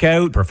doesn't work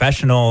out,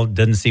 professional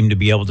doesn't seem to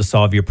be able to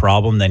solve your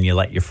problem, then you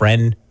let your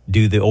friend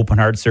do the open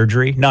heart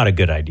surgery. Not a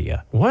good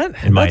idea. What?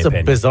 In my That's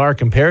opinion. a bizarre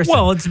comparison.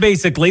 Well, it's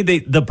basically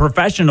the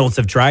professionals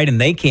have tried and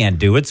they can't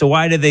do it. So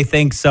why do they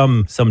think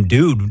some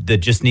dude that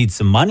just needs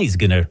some money is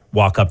going to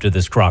walk up to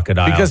this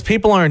crocodile? because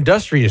people are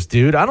industrious,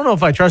 dude. I don't know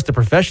if I trust a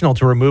professional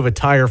to remove a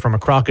tire from a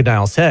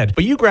crocodile's head,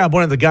 but you grab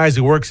one of the guys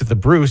who works at the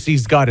Bruce,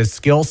 he's got his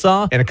skill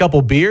saw and a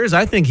couple beers.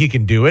 I think he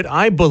can do it.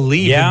 I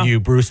believe in you,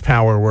 Bruce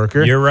Power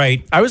Worker. You're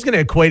right. I was going to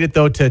equate it,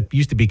 though, to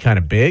used to be kind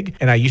of big,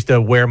 and I used to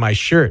wear my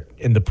shirt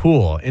in the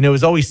pool, and it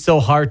was always so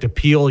hard to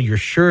peel your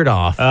shirt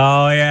off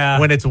Oh, yeah.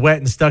 when it's wet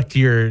and stuck to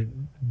your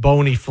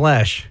bony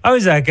flesh. I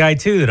was that guy,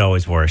 too, that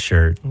always wore a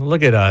shirt.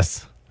 Look at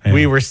us. Yeah.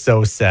 We were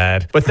so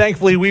sad. But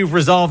thankfully, we've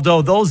resolved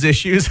all those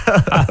issues.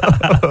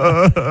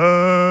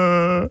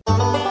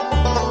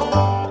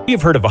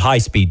 You've heard of a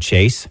high-speed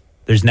chase.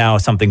 There's now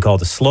something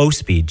called a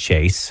slow-speed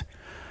chase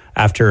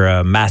after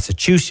a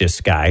Massachusetts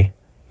guy.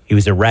 He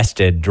was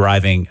arrested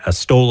driving a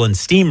stolen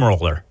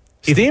steamroller.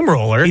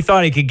 Steamroller? He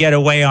thought he could get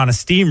away on a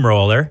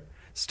steamroller.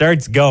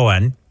 Starts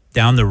going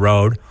down the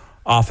road.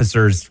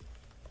 Officers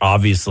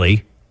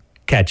obviously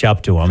catch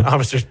up to him.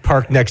 Officers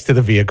parked next to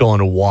the vehicle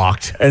and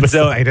walked And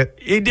so beside it.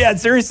 he did,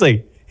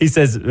 seriously. He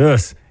says, "Ugh."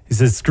 He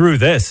says, screw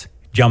this.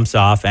 Jumps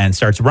off and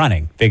starts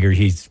running. Figured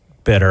he's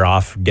better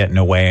off getting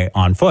away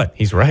on foot.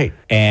 He's right.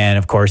 And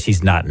of course,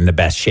 he's not in the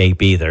best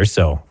shape either.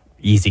 So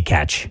easy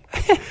catch.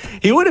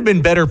 He would have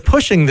been better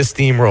pushing the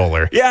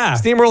steamroller. Yeah.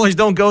 Steamrollers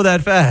don't go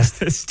that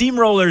fast.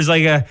 Steamroller's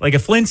like a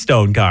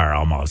Flintstone car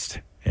almost.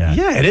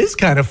 Yeah, it is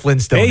kind of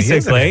Flintstone.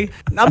 Basically.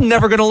 I'm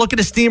never going to look at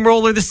a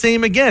steamroller the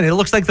same again. It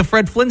looks like the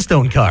Fred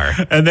Flintstone car.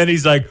 And then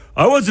he's like,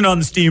 I wasn't on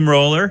the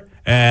steamroller.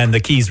 And the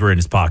keys were in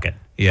his pocket.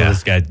 Yeah. So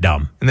this guy's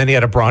dumb. And then he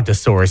had a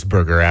Brontosaurus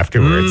burger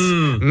afterwards.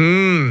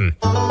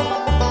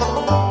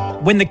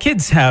 When the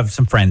kids have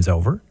some friends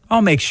over,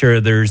 I'll make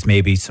sure there's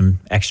maybe some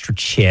extra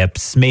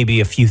chips, maybe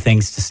a few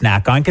things to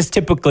snack on, because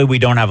typically we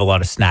don't have a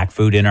lot of snack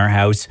food in our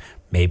house.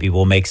 Maybe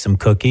we'll make some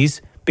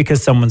cookies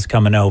because someone's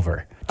coming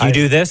over. Do you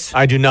do this?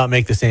 I do not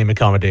make the same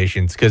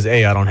accommodations because,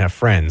 A, I don't have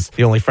friends.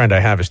 The only friend I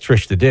have is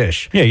Trish the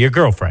Dish. Yeah, your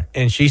girlfriend.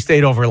 And she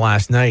stayed over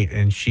last night,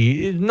 and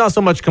she not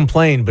so much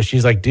complained, but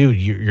she's like, dude,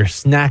 your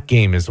snack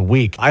game is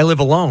weak. I live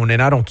alone,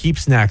 and I don't keep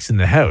snacks in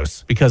the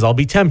house because I'll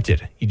be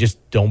tempted. You just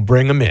don't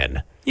bring them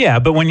in. Yeah,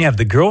 but when you have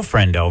the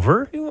girlfriend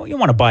over, you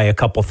want to buy a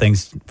couple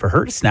things for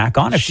her to snack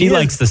on if she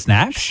likes the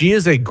snack. She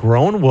is a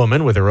grown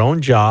woman with her own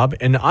job,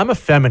 and I'm a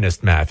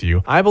feminist,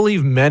 Matthew. I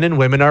believe men and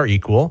women are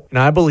equal, and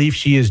I believe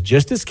she is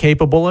just as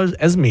capable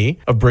as me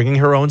of bringing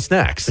her own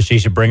snacks. So she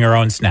should bring her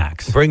own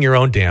snacks. Bring your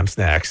own damn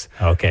snacks.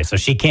 Okay, so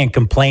she can't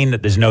complain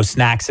that there's no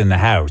snacks in the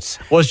house.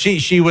 Well,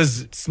 she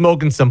was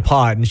smoking some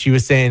pot, and she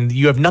was saying,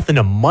 you have nothing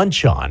to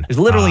munch on. There's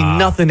literally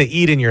nothing to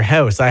eat in your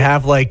house. I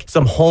have like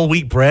some whole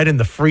wheat bread in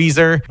the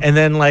freezer, and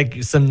then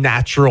like some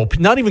natural,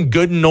 not even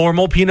good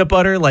normal peanut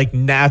butter, like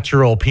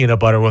natural peanut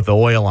butter with the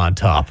oil on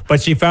top.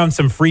 But she found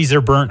some freezer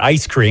burnt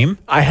ice cream.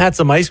 I had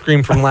some ice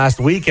cream from last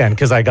weekend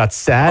because I got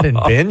sad and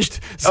binged.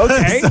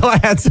 Okay. So I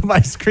had some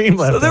ice cream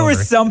left. So there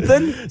was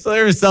something. So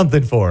there was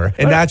something for her.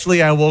 And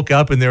naturally, I woke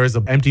up and there was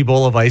an empty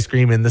bowl of ice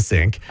cream in the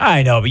sink.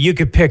 I know, but you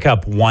could pick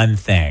up one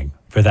thing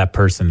for that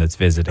person that's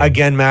visiting.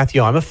 Again,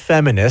 Matthew, I'm a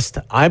feminist.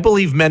 I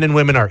believe men and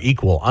women are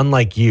equal,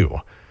 unlike you.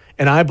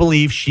 And I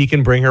believe she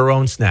can bring her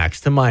own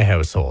snacks to my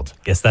household.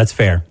 Guess that's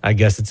fair. I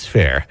guess it's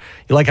fair.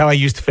 You like how I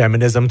used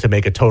feminism to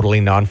make a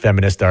totally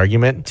non-feminist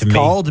argument? It's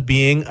called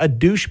being a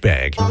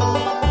douchebag.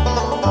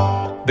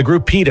 The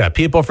group PETA,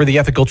 People for the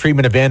Ethical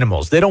Treatment of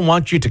Animals, they don't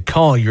want you to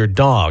call your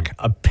dog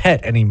a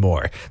pet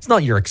anymore. It's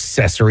not your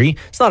accessory.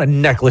 It's not a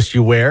necklace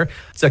you wear.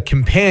 It's a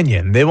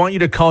companion. They want you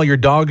to call your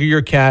dog or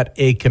your cat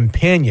a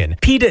companion.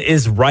 PETA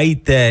is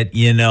right that,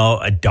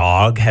 a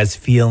dog has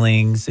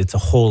feelings. It's a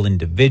whole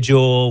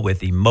individual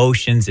with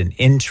emotions and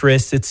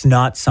interests. It's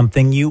not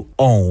something you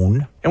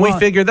own. And we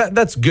figure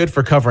that's good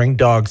for covering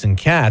dogs and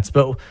cats,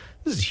 but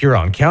this is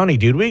Huron County,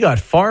 dude. We got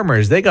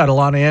farmers. They got a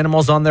lot of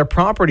animals on their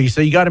property,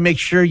 so you got to make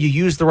sure you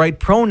use the right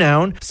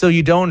pronoun so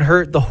you don't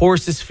hurt the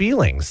horse's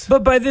feelings.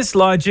 But by this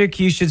logic,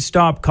 you should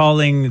stop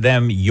calling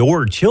them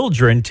your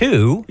children,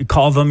 too. You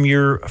call them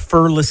your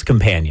furless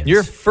companions.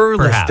 Your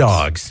furless Perhaps.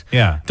 dogs.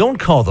 Yeah. Don't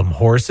call them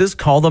horses.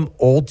 Call them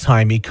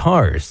old-timey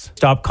cars.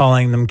 Stop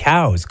calling them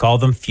cows. Call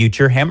them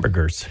future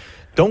hamburgers.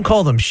 Don't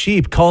call them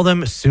sheep. Call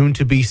them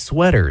soon-to-be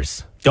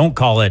sweaters. Don't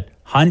call it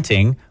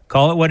hunting.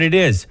 Call it what it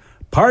is.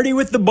 Party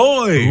with the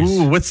boys.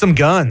 Ooh, with some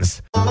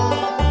guns.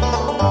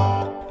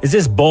 Is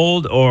this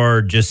bold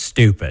or just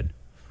stupid?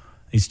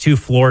 These two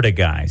Florida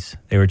guys,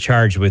 they were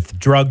charged with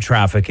drug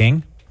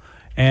trafficking.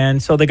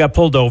 And so they got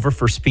pulled over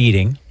for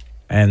speeding.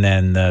 And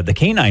then the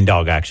canine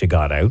dog actually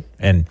got out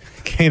And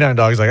Canine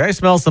dog's like, I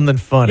smell something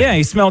funny. yeah,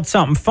 he smelled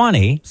something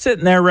funny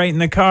sitting there right in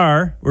the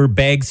car were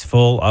bags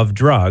full of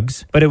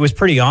drugs, but it was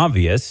pretty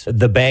obvious.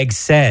 The bag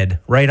said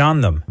right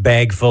on them,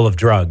 bag full of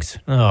drugs.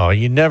 Oh,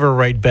 you never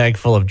write bag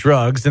full of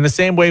drugs. In the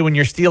same way, when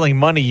you're stealing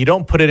money, you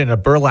don't put it in a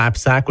burlap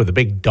sack with a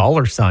big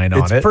dollar sign on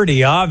it. It's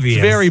pretty obvious.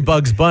 It's very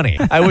Bugs Bunny.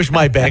 I wish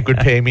my bank would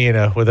pay me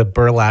with a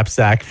burlap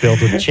sack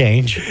filled with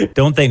change.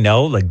 Don't they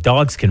know? Like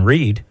dogs can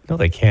read. No,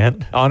 they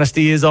can't.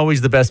 Honesty is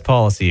always the best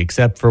policy,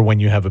 except for when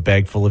you have a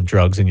bag full of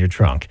drugs in your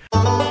trunk.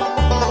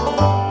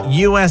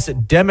 U.S.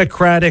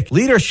 Democratic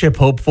leadership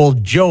hopeful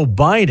Joe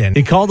Biden,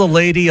 he called a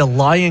lady a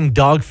lying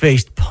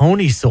dog-faced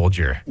pony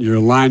soldier. You're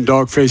a lying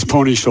dog-faced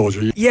pony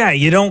soldier. Yeah,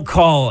 you don't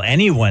call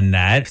anyone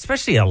that,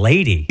 especially a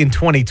lady. In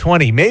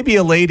 2020, maybe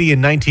a lady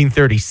in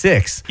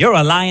 1936. You're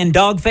a lying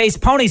dog-faced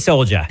pony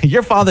soldier.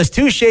 Your father's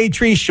 2 shade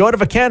trees short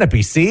of a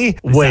canopy, see?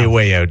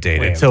 Way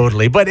outdated,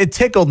 totally. But it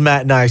tickled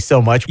Matt and I so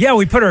much. Yeah,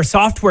 we put our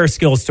software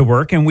skills to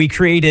work and we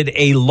created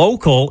a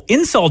local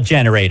insult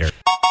generator.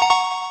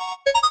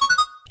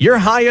 You're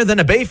higher than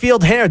a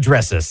Bayfield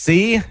hairdresser,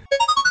 see?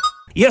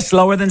 You're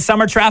slower than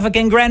summer traffic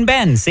in Grand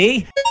Bend,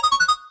 see?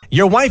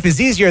 Your wife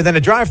is easier than a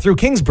drive through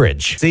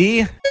Kingsbridge,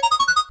 see?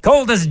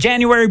 Cold as a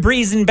January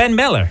breeze in Ben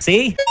Miller,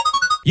 see?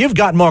 You've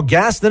got more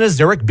gas than a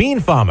Zurich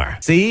bean farmer,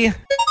 see?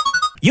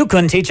 You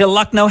couldn't teach a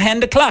Lucknow hen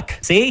to cluck,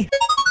 see?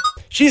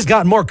 She's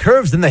got more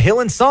curves than the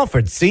hill in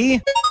Salford, see?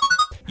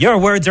 Your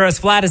words are as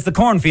flat as the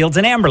cornfields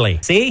in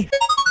Amberley, see?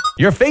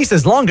 Your face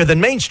is longer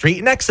than Main Street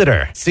in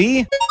Exeter,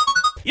 see?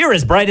 You're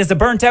as bright as a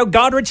burnt-out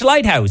Godrich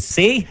lighthouse,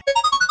 see?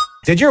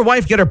 Did your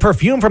wife get her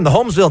perfume from the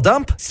Holmesville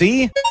dump,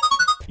 see?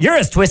 You're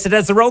as twisted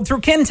as the road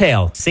through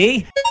Kintail,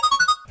 see?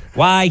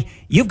 Why,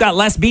 you've got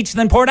less beach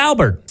than Port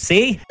Albert,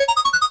 see?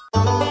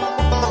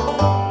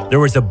 There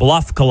was a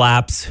bluff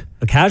collapse,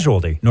 a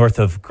casualty north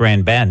of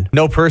Grand Bend.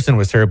 No person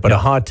was hurt, but a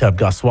hot tub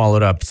got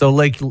swallowed up. So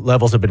lake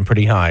levels have been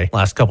pretty high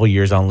last couple of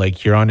years on Lake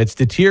Huron. It's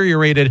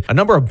deteriorated a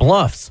number of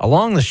bluffs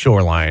along the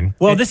shoreline.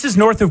 Well, this is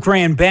north of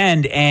Grand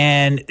Bend,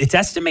 and it's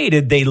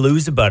estimated they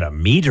lose about a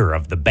meter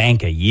of the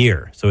bank a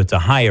year. So it's a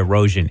high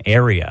erosion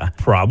area.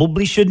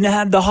 Probably shouldn't have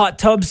had the hot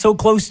tub so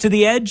close to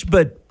the edge,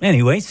 but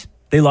anyways.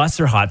 They lost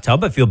their hot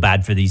tub. I feel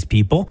bad for these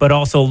people. But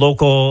also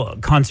local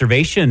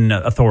conservation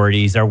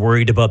authorities are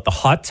worried about the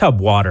hot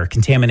tub water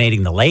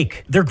contaminating the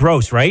lake. They're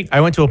gross, right? I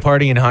went to a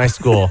party in high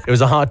school. It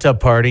was a hot tub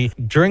party.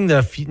 During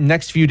the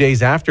next few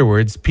days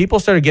afterwards,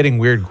 people started getting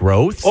weird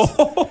growths.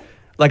 Oh.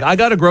 Like I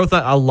got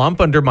a lump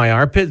under my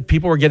armpit.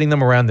 People were getting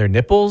them around their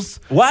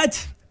nipples.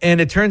 What? And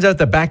it turns out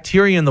the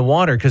bacteria in the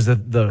water, because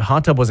the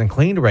hot tub wasn't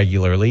cleaned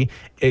regularly,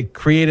 it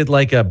created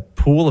like a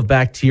pool of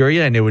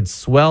bacteria and it would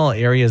swell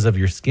areas of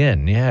your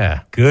skin.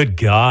 Yeah. Good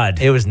God.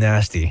 It was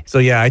nasty. So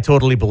yeah, I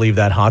totally believe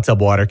that hot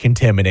tub water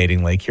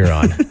contaminating Lake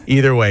Huron.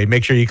 Either way,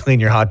 make sure you clean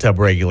your hot tub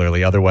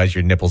regularly. Otherwise,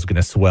 your nipple's going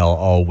to swell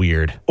all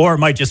weird. Or it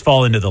might just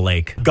fall into the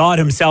lake. God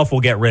himself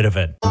will get rid of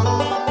it.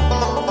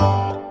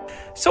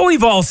 So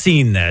we've all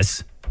seen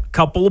this.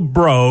 Couple of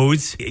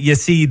bros. You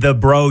see the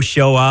bro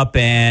show up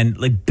and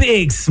like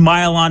big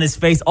smile on his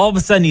face. All of a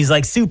sudden he's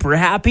like super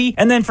happy.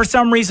 And then for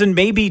some reason,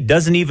 maybe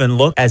doesn't even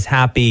look as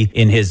happy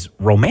in his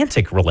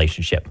romantic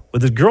relationship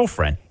with his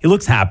girlfriend. He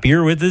looks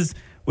happier with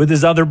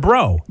his other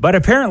bro. But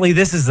apparently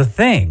this is the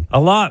thing.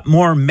 A lot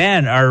more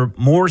men are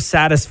more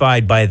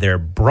satisfied by their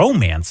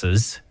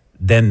bromances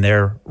than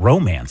their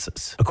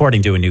romances,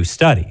 according to a new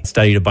study.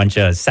 Studied a bunch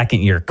of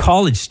second-year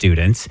college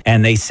students,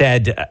 and they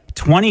said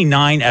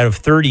 29 out of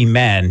 30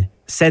 men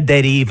said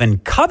they'd even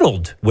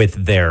cuddled with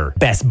their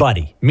best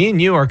buddy. Me and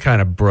you are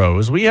kind of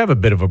bros. We have a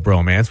bit of a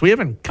bromance. We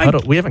haven't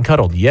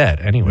cuddled yet,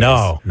 anyways.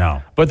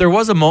 No. But there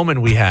was a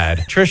moment we had.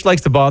 Trish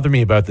likes to bother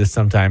me about this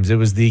sometimes. It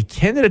was the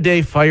Canada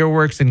Day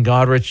fireworks in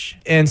Godrich,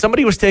 and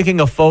somebody was taking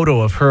a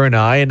photo of her and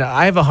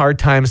I have a hard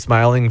time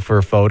smiling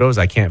for photos.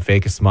 I can't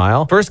fake a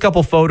smile. First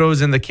couple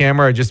photos in the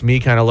camera are just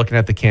me kind of looking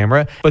at the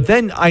camera. But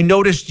then I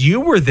noticed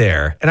you were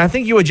there, and I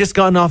think you had just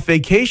gotten off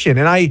vacation,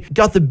 and I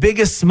got the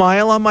biggest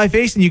smile on my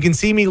face, and you can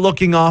see me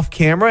looking off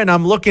camera, and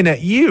I'm looking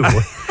at you.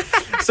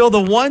 So the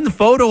one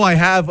photo I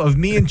have of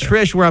me and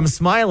Trish where I'm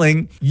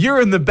smiling, you're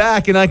in the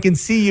back, and I can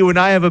see you, and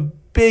I have a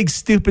big,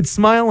 stupid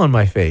smile on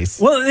my face.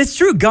 Well, it's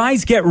true.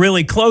 Guys get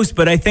really close,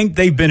 but I think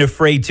they've been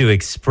afraid to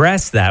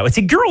express that.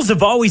 See, girls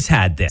have always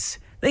had this.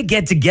 They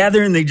get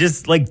together and they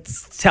just like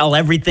tell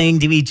everything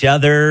to each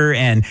other,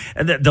 and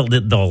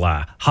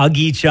they'll hug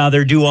each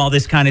other, do all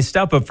this kind of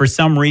stuff. But for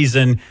some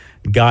reason,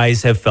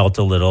 guys have felt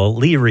a little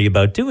leery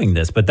about doing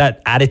this. But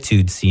that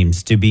attitude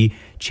seems to be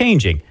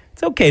changing.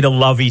 It's okay to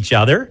love each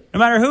other, no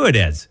matter who it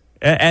is.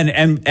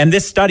 And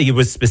this study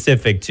was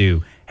specific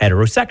to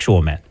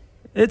heterosexual men.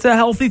 It's a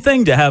healthy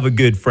thing to have a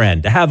good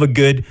friend, to have a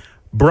good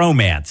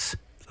bromance.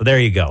 So there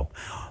you go.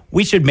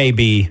 We should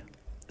maybe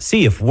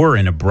see if we're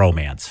in a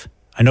bromance.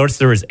 I noticed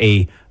there was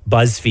a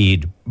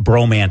BuzzFeed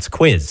bromance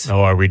quiz.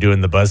 Oh, are we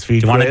doing the BuzzFeed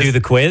quiz? Do you want to do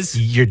the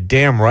quiz? You're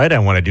damn right I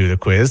want to do the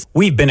quiz.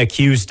 We've been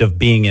accused of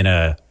being in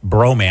a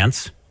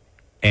bromance.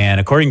 And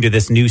according to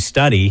this new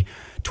study,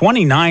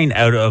 29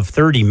 out of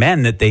 30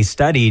 men that they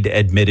studied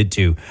admitted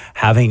to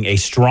having a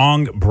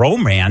strong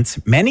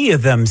bromance, many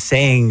of them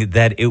saying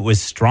that it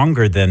was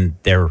stronger than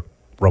their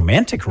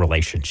romantic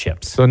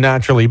relationships. So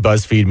naturally,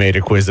 BuzzFeed made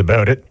a quiz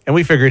about it. And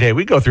we figured, hey,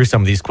 we go through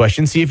some of these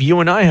questions, see if you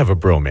and I have a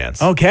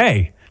bromance.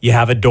 Okay. You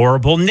have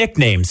adorable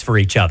nicknames for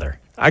each other.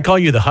 I call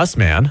you the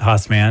Hussman.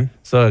 Hussman.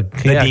 So,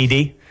 The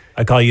Dee.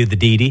 I call you the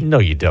Dee. No,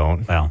 you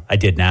don't. Well, I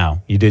did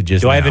now. You did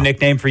just Do I have now. a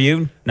nickname for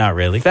you? Not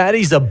really.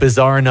 Fatty's a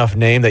bizarre enough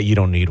name that you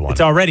don't need one.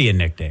 It's already a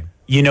nickname.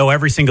 You know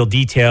every single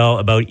detail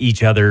about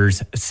each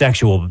other's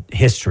sexual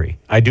history.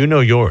 I do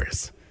know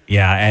yours.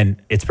 Yeah,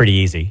 and it's pretty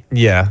easy.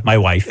 Yeah. My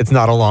wife. It's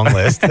not a long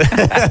list.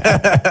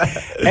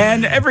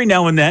 And every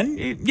now and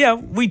then, yeah,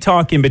 we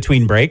talk in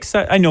between breaks.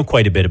 I know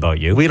quite a bit about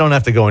you. We don't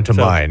have to go into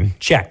So, mine.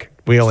 Check.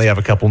 We only have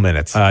a couple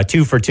minutes.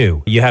 2 for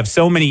 2. You have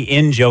so many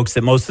in jokes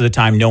that most of the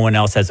time no one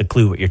else has a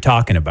clue what you're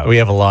talking about. We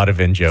have a lot of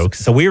in jokes.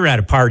 So we were at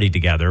a party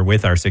together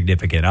with our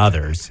significant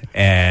others,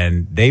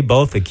 and they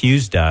both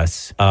accused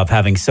us of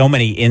having so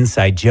many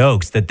inside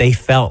jokes that they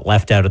felt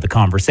left out of the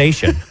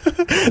conversation.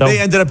 So, They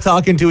ended up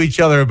talking to each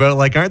other about,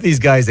 like, aren't these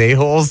guys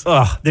a-holes?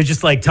 they're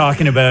just like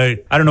talking about,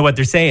 I don't know what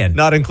they're saying.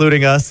 Not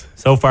including us.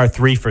 So far,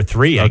 3 for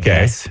 3, I Okay.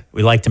 guess.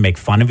 We like to make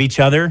fun of each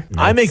other.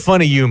 I make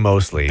fun of you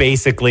mostly.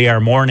 Basically our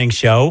morning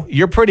show.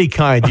 You're pretty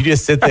kind. You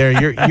just sit there.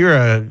 You're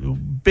a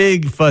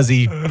big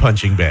fuzzy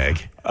punching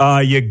bag.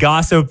 You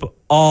gossip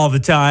all the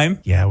time.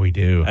 Yeah, we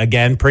do.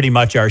 Again, pretty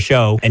much our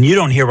show. And you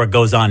don't hear what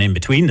goes on in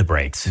between the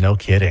breaks. No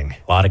kidding.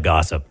 A lot of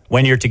gossip.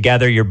 When you're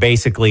together, you're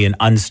basically an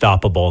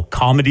unstoppable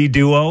comedy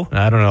duo.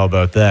 I don't know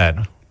about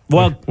that.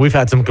 Well, We've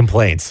had some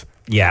complaints.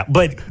 yeah,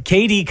 but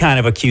Katie kind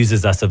of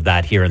accuses us of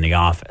that here in the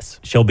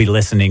office. She'll be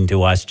listening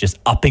to us just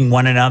upping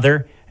one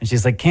another. And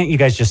she's like, can't you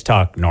guys just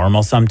talk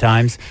normal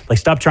sometimes? Like,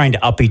 stop trying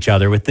to up each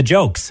other with the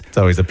jokes. It's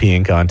always a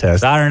peeing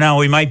contest. I don't know.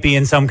 We might be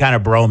in some kind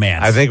of bromance.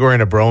 I think we're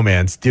in a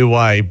bromance. Do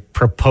I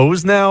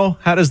propose now?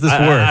 How does this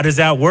work? How does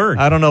that work?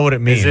 I don't know what it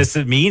means. Does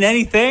this mean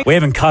anything? We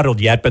haven't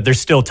cuddled yet, but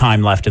there's still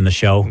time left in the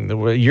show.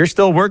 You're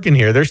still working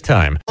here. There's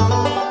time.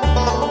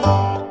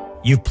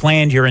 You've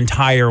planned your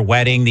entire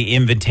wedding. The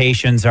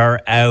invitations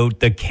are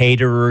out. The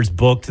caterers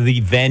booked. The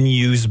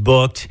venues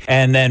booked.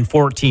 And then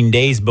 14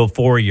 days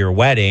before your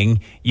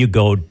wedding, you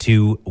go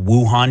to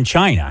Wuhan,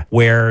 China,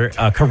 where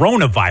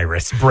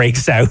coronavirus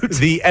breaks out.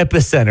 The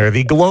epicenter,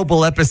 the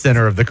global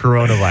epicenter of the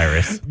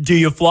coronavirus. Do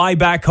you fly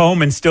back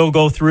home and still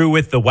go through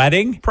with the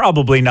wedding?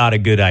 Probably not a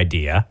good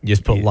idea. You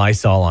just put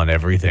Lysol on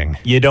everything.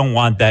 You don't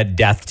want that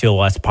death till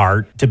us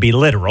part to be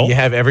literal. You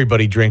have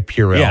everybody drink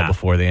Purell Yeah.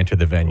 before they enter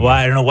the venue. Well,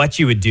 I don't know what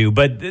you would do,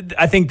 but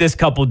I think this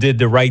couple did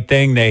the right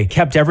thing. They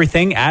kept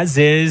everything as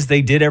is.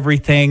 They did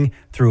everything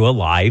through a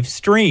live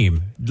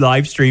stream.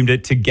 Live streamed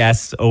it to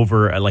guests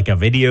over like a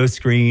video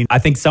screen. I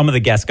think some of the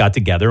guests got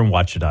together and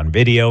watched it on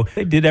video.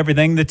 They did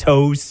everything, the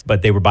toast,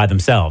 but they were by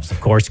themselves,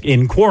 of course,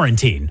 in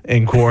quarantine.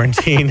 In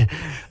quarantine.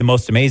 The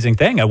most amazing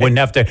thing. I wouldn't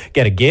have to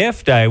get a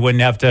gift. I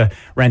wouldn't have to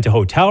rent a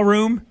hotel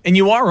room. And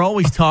you are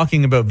always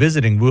talking about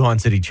visiting Wuhan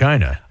City,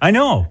 China. I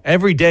know.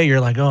 Every day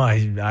you're like, oh,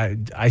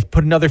 I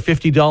put another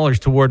 $50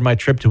 toward my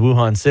trip to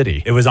Wuhan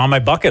City. It was on my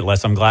bucket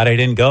list. I'm glad I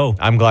didn't go.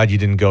 I'm glad you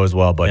didn't go as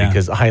well, buddy, Yeah.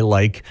 because I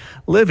like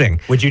living.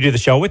 Would you do the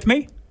show with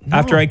me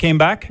after I came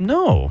back?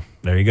 No.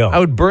 There you go. I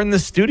would burn the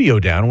studio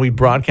down. We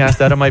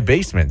broadcast out of my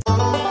basement.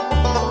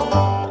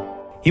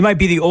 He might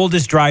be the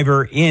oldest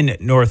driver in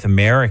North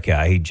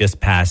America. He just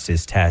passed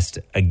his test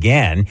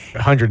again.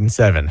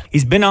 107.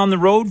 He's been on the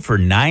road for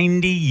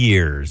 90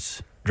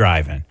 years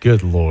driving.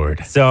 Good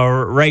Lord. So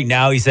right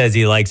now he says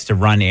he likes to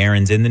run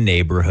errands in the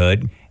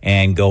neighborhood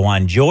and go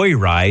on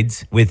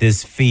joyrides with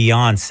his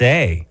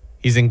fiancée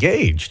He's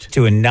engaged.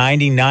 to a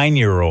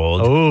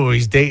 99-year-old. Oh,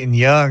 he's dating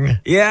young.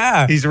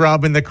 Yeah. He's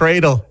robbing the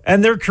cradle.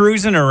 And they're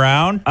cruising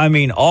around. I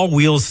mean, all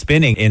wheels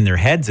spinning in their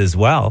heads as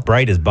well.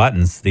 Bright as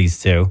buttons, these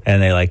two.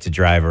 And they like to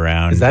drive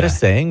around. Is that a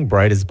saying?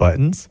 Bright as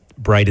buttons?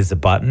 Bright as a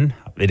button?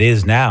 It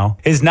is now.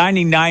 His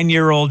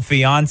 99-year-old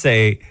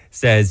fiance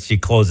says she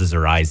closes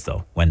her eyes,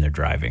 though, when they're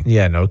driving.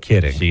 Yeah, no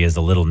kidding. She is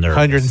a little nervous.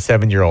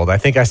 107-year-old. I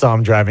think I saw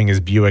him driving his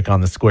Buick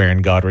on the square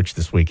in Goderich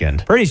this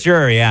weekend. Pretty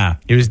sure, yeah.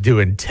 He was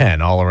doing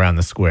 10 all around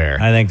the square.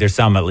 I think there's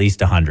some at least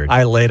 100.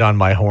 I laid on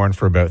my horn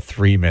for about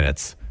 3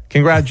 minutes.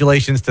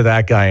 Congratulations to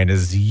that guy and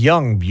his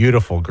young,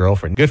 beautiful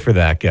girlfriend. Good for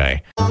that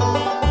guy.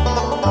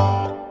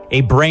 A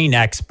brain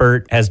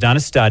expert has done a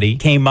study,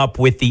 came up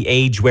with the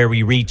age where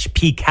we reach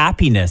peak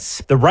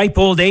happiness, the ripe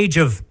old age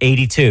of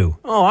 82.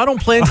 Oh, I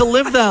don't plan to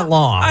live that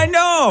long. I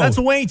know. That's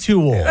way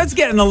too old. That's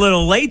getting a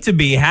little late to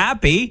be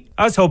happy.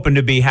 I was hoping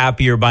to be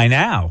happier by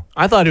now.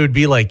 I thought it would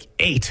be like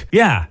 8.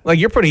 Yeah. Like,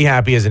 you're pretty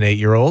happy as an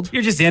 8-year-old.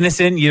 You're just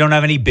innocent. You don't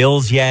have any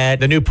bills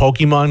yet. The new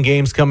Pokemon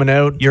game's coming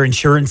out. Your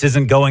insurance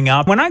isn't going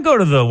up. When I go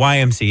to the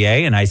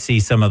YMCA and I see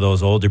some of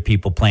those older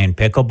people playing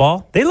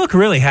pickleball, they look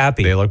really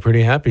happy. They look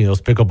pretty happy.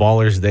 Those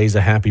pickleballers, they's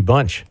a happy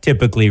bunch.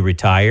 Typically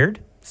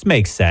retired. this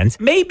makes sense.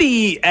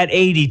 Maybe at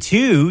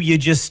 82, you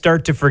just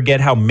start to forget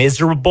how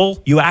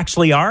miserable you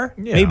actually are.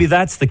 Yeah. Maybe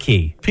that's the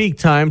key. Peak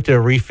time to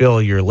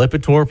refill your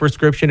Lipitor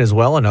prescription as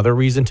well. Another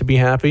reason to be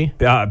happy.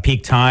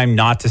 Peak time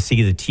not to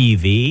see the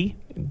TV.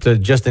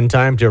 Just in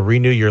time to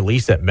renew your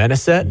lease at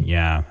Menaset.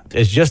 Yeah.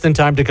 It's just in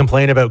time to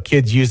complain about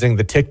kids using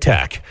the Tic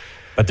Tac.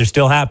 But they're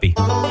still happy.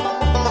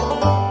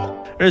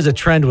 There's a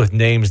trend with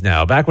names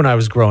now. Back when I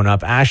was growing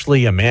up,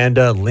 Ashley,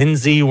 Amanda,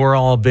 Lindsay were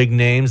all big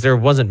names. There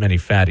wasn't many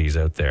fatties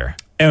out there.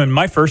 And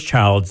my first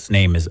child's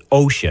name is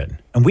Ocean.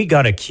 And we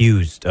got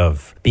accused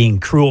of being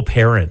cruel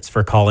parents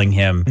for calling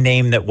him a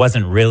name that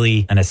wasn't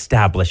really an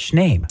established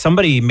name.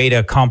 Somebody made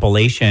a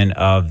compilation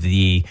of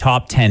the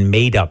top 10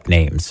 made-up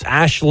names.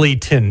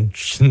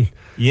 Ashleyton.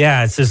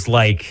 Yeah, it's just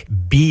like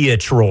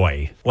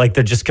Troy. Like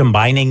they're just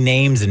combining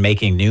names and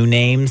making new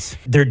names.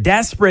 They're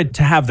desperate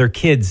to have their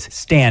kids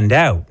stand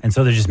out. And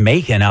so they're just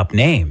making up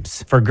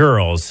names. For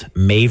girls,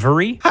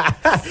 Mavery.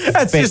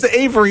 That's just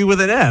Avery with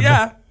an M.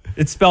 Yeah.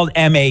 It's spelled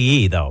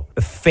M-A-E, though.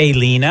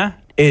 Felina.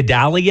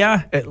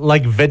 Idalia.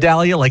 Like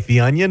Vidalia, like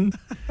the onion.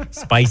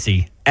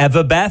 Spicy.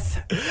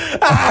 Evabeth.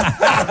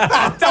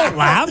 Don't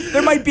laugh.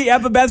 There might be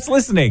Evabeths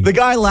listening. The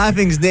guy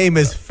laughing's name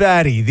is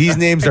Fatty. These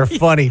names are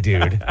funny,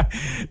 dude.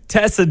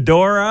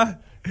 Tessadora.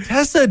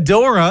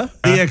 Tessadora,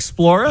 the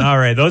Explorer. All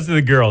right, those are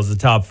the girls, the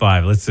top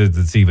 5. Let's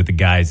see what the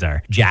guys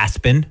are.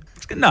 Jaspin.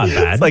 It's not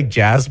bad. It's like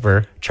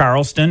Jasper.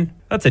 Charleston.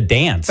 That's a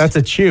dance. That's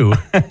a chew.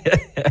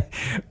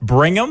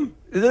 Brigham.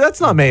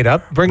 That's not made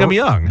up. Brigham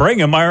Young.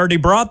 Brigham, I already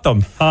brought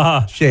them.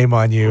 Shame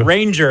on you.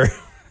 Ranger.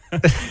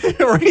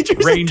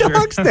 Ranger's Ranger. a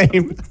dog's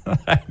name.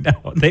 I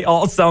know. They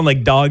all sound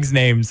like dogs'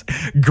 names.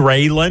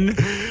 Graylin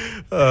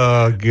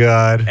Oh,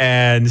 God.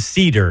 and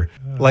Cedar.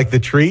 Like the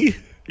tree?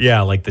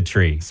 Yeah, like the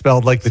tree.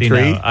 Spelled like the See,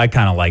 tree? no, I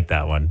kind of like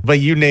that one. But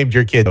you named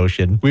your kid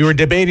Ocean. We were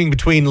debating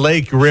between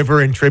lake,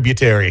 river, and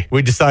tributary.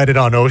 We decided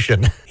on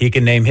Ocean. He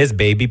can name his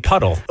baby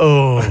Puddle.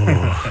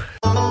 Oh.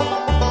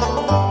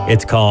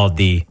 It's called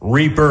the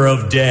Reaper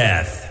of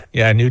Death.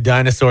 Yeah, a new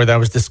dinosaur that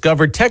was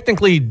discovered,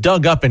 technically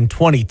dug up in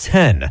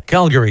 2010,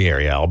 Calgary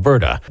area,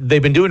 Alberta.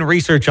 They've been doing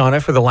research on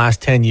it for the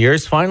last 10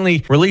 years,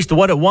 finally released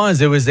what it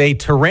was. It was a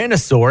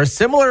tyrannosaur,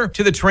 similar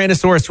to the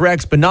Tyrannosaurus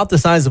Rex, but not the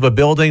size of a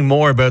building,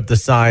 more about the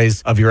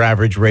size of your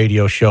average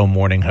radio show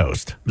morning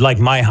host. Like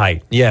my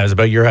height. Yeah, it was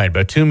about your height,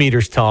 about 2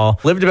 meters tall.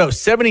 Lived about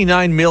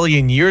 79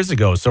 million years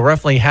ago, so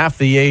roughly half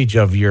the age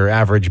of your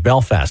average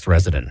Belfast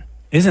resident.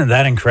 Isn't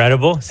that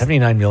incredible?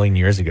 79 million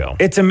years ago.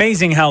 It's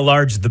amazing how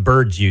large the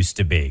birds used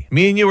to be.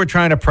 Me and you were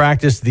trying to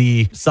practice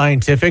the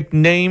scientific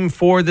name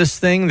for this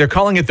thing. They're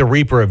calling it the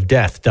Reaper of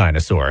Death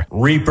dinosaur.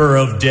 Reaper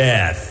of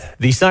Death.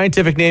 The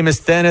scientific name is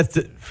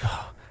Thanatotheristes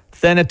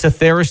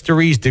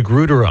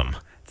degruterum,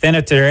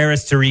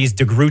 Thanatotheristes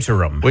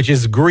degruterum. which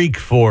is Greek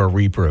for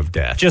Reaper of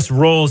Death. Just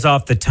rolls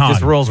off the tongue.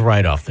 Just rolls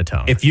right off the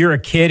tongue. If you're a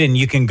kid and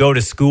you can go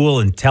to school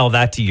and tell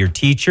that to your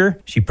teacher,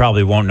 she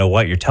probably won't know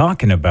what you're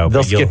talking about.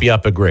 They'll but you'll skip you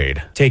up a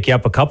grade. take you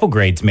up a couple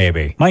grades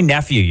maybe. My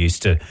nephew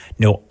used to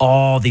know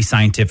all the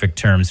scientific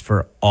terms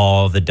for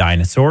all the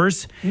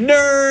dinosaurs.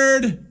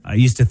 Nerd! I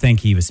used to think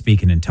he was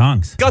speaking in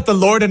tongues. Got the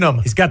Lord in him.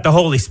 He's got the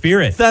Holy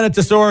Spirit.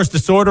 Thanatosaurus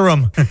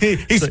disorderum.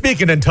 He's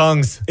speaking in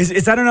tongues.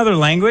 Is that another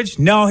language?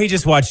 No, he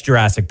just watched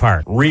Jurassic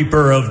Park.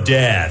 Reaper of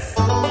Death.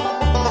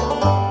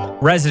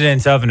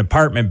 Residents of an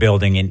apartment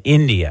building in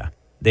India,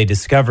 they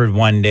discovered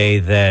one day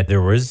that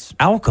there was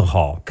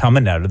alcohol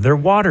coming out of their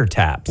water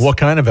taps. What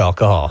kind of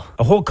alcohol?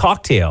 A whole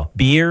cocktail,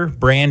 beer,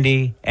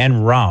 brandy,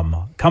 and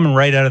rum coming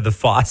right out of the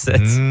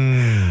faucets.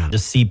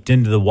 Just seeped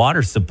into the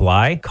water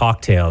supply.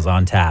 Cocktails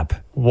on tap.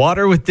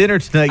 Water with dinner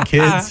tonight,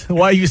 kids.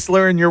 Why are you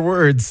slurring your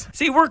words?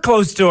 See, we're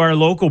close to our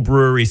local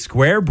brewery,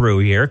 Square Brew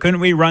here. Couldn't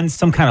we run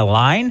some kind of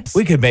line?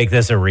 We could make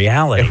this a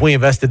reality. If we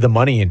invested the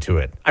money into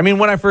it. I mean,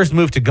 when I first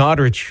moved to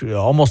Goderich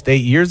almost 8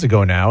 years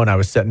ago now, and I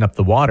was setting up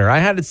the water, I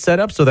had it set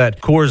up so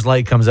that Coors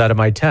Light comes out of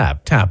my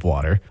tap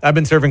water. I've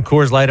been serving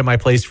Coors Light at my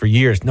place for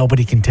years.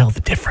 Nobody can tell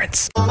the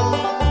difference.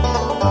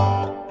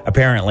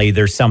 Apparently,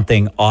 there's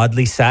something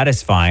oddly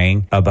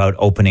satisfying about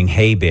opening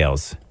hay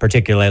bales,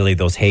 particularly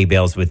those hay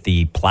bales with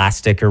the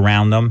plastic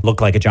around them. Look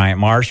like a giant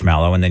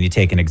marshmallow, and then you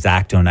take an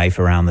X-Acto knife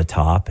around the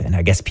top. And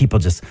I guess people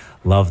just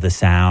love the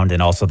sound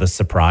and also the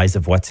surprise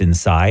of what's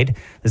inside.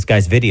 This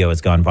guy's video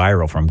has gone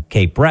viral from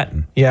Cape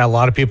Breton. Yeah, a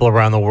lot of people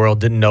around the world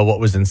didn't know what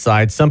was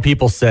inside. Some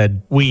people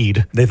said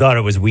weed. They thought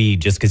it was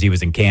weed just because he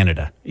was in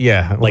Canada.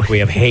 Yeah. Like we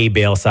have hay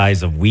bale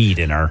size of weed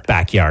in our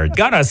backyard.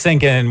 Got us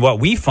thinking what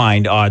we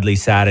find oddly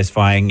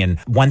satisfying. And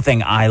one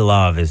thing I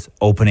love is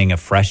opening a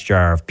fresh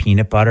jar of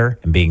peanut butter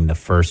and being the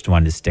first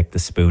one to stick the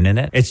spoon in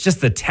it. It's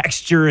just the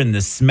texture and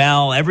the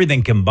smell,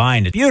 everything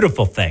combined. It's a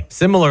beautiful thing.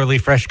 Similarly,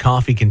 fresh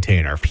coffee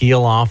container.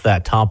 Peel off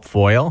that top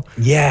foil.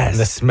 Yes. And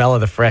the smell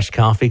of the fresh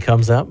coffee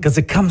comes up. Because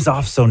it comes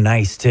off so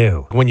nice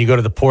too. When you go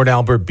to the Port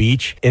Albert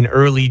Beach in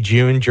early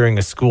June during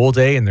a school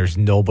day and there's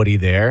nobody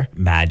there.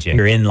 Magic.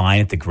 You're in line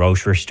at the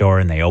grocery store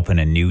and they open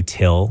a new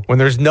till. When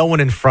there's no one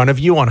in front of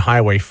you on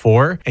Highway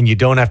 4 and you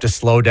don't have to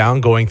slow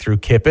down going through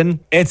Kip skipping.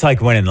 It's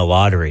like winning the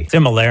lottery.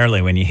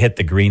 Similarly, when you hit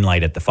the green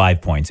light at the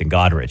 5 Points in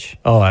Goderich.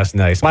 Oh, that's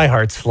nice. My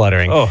heart's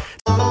fluttering. Oh.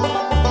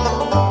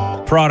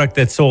 Product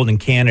that's sold in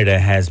Canada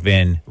has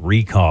been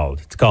recalled.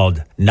 It's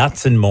called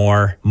Nuts and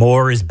More.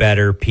 More is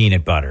better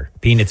peanut butter.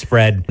 Peanut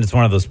spread. It's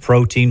one of those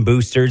protein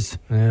boosters.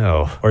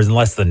 Oh. Or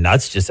unless the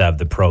nuts just have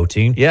the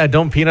protein. Yeah,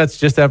 don't peanuts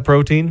just have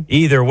protein?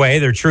 Either way,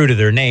 they're true to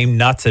their name,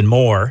 Nuts and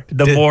More.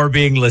 The more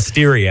being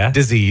listeria.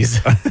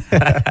 Disease.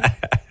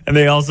 And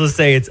they also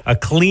say it's a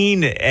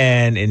clean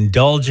and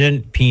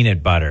indulgent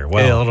peanut butter.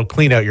 Well, it'll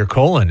clean out your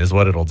colon is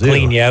what it'll do.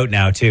 clean you out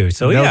now, too.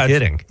 So, No yeah,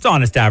 kidding. It's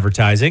honest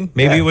advertising.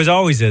 Maybe it was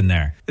always in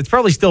there. It's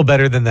probably still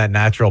better than that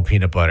natural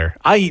peanut butter.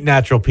 I eat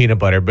natural peanut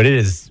butter, but it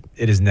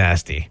is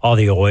nasty. All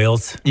the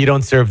oils. You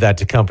don't serve that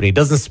to company. It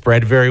doesn't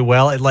spread very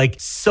well. It like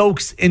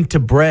soaks into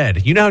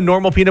bread. You know how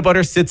normal peanut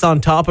butter sits on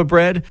top of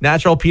bread?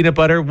 Natural peanut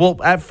butter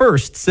will at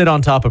first sit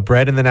on top of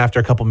bread and then after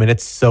a couple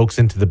minutes soaks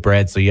into the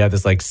bread. So you have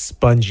this like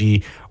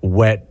spongy,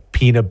 wet,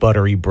 peanut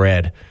buttery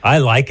bread. I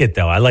like it,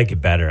 though. I like it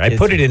better. I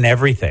put it in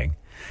everything.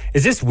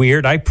 Is this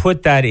weird? I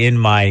put that in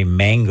my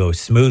mango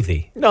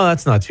smoothie. No,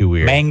 that's not too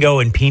weird. Mango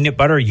and peanut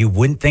butter, you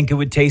wouldn't think it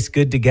would taste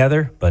good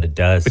together, but it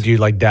does. But do you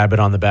like dab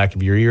it on the back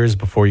of your ears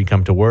before you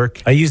come to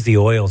work? I use the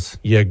oils.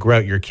 You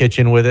grout your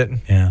kitchen with it?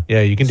 Yeah.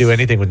 Yeah, you can do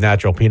anything with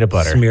natural peanut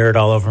butter. Smear it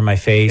all over my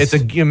face.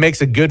 It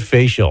makes a good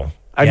facial.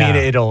 I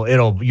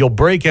mean, you'll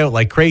break out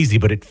like crazy,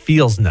 but it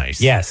feels nice.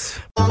 Yes.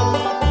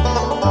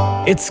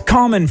 It's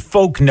common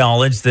folk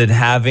knowledge that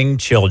having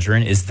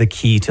children is the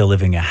key to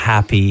living a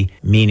happy,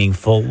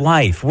 meaningful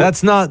life.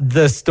 That's not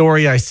the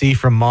story I see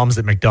from moms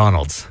at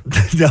McDonald's.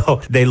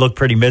 No, they look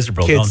pretty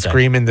miserable, Kids don't they?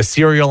 scream in the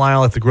cereal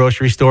aisle at the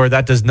grocery store.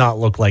 That does not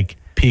look like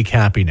peak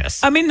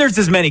happiness. I mean, there's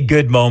as many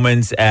good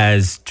moments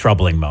as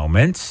troubling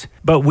moments,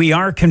 but we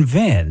are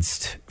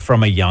convinced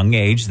from a young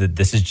age that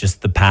this is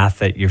just the path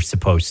that you're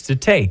supposed to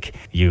take.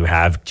 You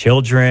have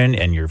children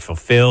and you're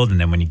fulfilled, and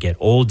then when you get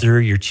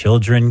older, your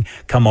children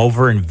come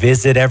over and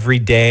visit every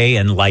day,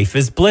 and life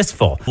is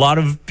blissful. A lot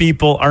of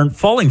people aren't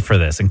falling for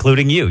this,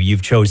 including you.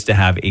 You've chose to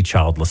have a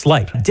childless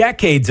life.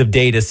 Decades of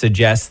data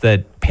suggest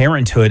that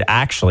parenthood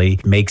actually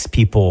makes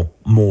people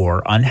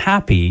more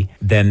unhappy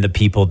than the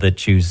people that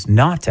choose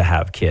not to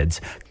have kids.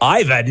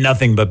 I've had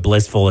nothing but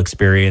blissful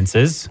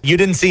experiences. You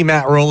didn't see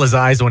Matt roll his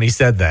eyes when he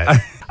said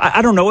that.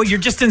 I don't know. You're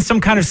just in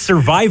some kind of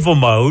survival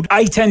mode.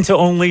 I tend to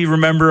only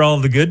remember all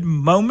the good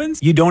moments.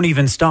 You don't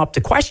even stop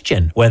to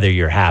question whether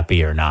you're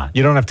happy or not.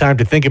 You don't have time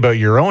to think about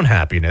your own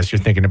happiness. You're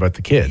thinking about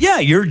the kids. Yeah,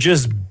 you're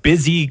just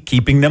busy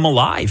keeping them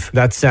alive.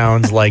 That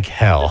sounds like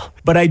hell.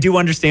 But I do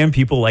understand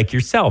people like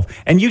yourself.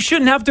 And you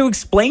shouldn't have to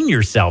explain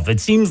yourself. It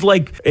seems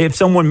like if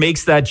someone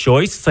makes that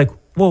choice, it's like,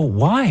 well,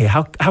 why?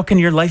 How can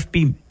your life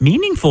be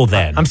meaningful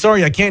then? I'm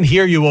sorry, I can't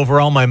hear you over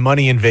all my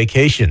money and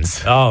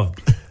vacations. Oh,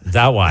 is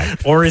that why?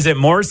 Or is it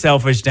more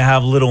selfish to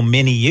have little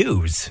mini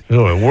yous?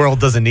 Oh, the world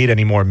doesn't need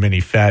any more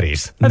mini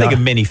fatties. I think a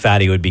mini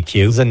fatty would be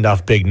cute. There's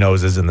enough big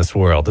noses in this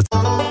world.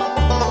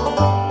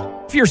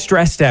 If you're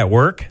stressed at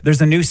work,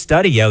 there's a new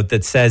study out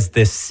that says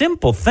this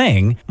simple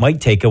thing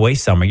might take away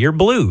some of your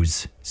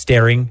blues.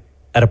 Staring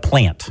at a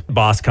plant.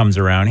 Boss comes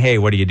around. Hey,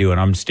 what are you doing?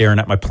 I'm staring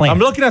at my plant. I'm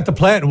looking at the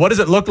plant. What does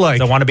it look like?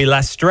 I want to be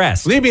less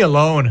stressed. Leave me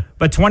alone.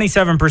 But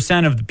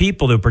 27% of the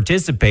people who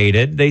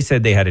participated, they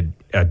said they had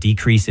a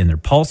decrease in their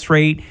pulse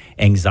rate.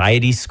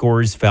 Anxiety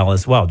scores fell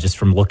as well, just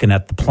from looking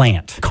at the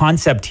plant.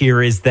 Concept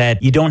here is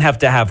that you don't have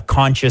to have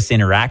conscious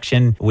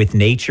interaction with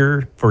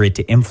nature for it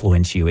to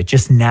influence you. It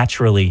just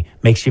naturally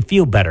makes you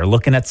feel better.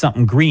 Looking at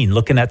something green,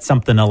 looking at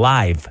something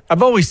alive.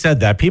 I've always said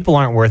that. People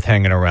aren't worth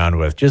hanging around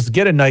with. Just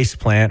get a nice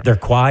plant. They're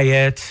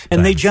quiet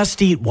and they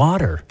just eat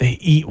water. They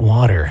eat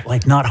water.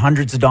 Like not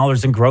hundreds of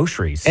dollars in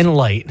groceries. And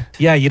light.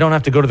 Yeah, you don't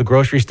have to go to the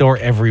grocery store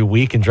every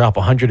week and drop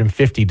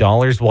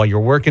 $150 while you're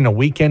working a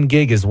weekend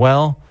gig as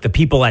well. The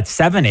people at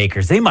 7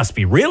 Acres, they must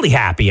be really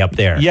happy up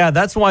there. Yeah,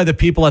 that's why the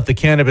people at the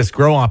cannabis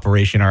grow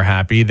operation are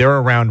happy. They're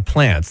around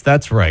plants.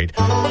 That's right.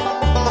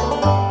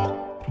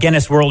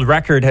 Guinness World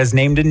Record has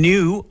named a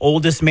new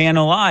oldest man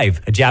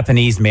alive. A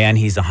Japanese man,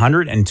 he's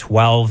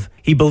 112.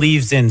 He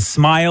believes in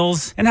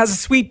smiles and has a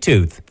sweet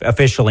tooth.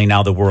 Officially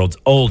now the world's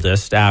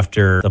oldest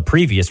after the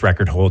previous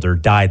record holder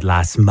died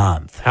last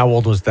month. How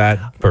old was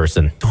that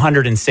person?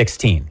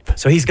 116.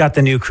 So he's got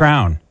the new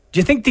crown. Do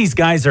you think these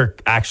guys are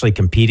actually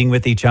competing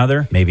with each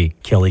other? Maybe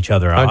kill each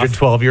other off?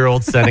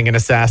 112-year-old sending an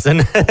assassin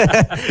to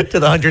the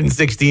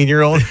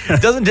 116-year-old.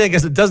 It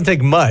doesn't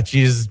take much.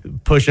 You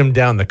just push him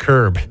down the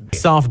curb.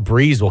 Soft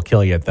breeze will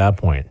kill you at that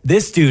point.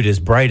 This dude is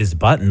bright as a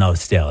button, though,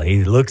 still.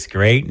 He looks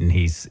great, and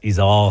he's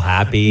all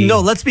happy. No,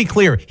 let's be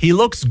clear. He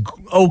looks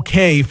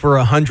okay for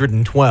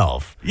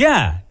 112.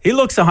 Yeah, he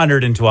looks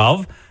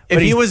 112. If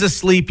he was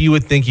asleep, you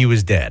would think he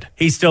was dead.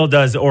 He still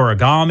does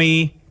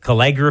origami,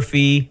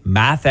 calligraphy,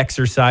 math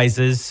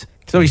exercises.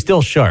 So he's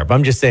still sharp.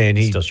 I'm just saying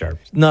he's still sharp.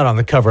 Not on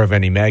the cover of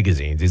any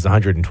magazines. He's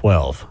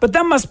 112. But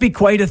that must be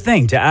quite a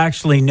thing to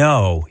actually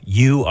know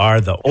you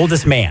are the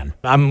oldest man.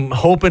 I'm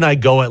hoping I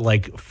go at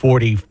like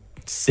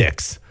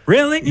 46.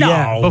 Really? No.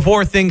 Yeah,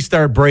 before things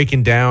start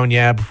breaking down.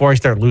 Yeah, before I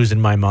start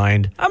losing my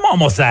mind. I'm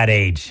almost that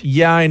age.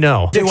 Yeah, I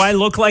know. Do I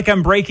look like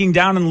I'm breaking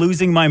down and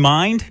losing my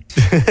mind?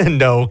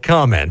 No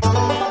comment.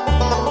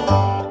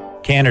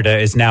 Canada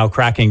is now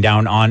cracking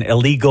down on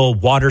illegal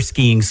water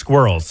skiing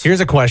squirrels. Here's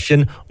a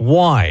question.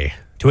 Why?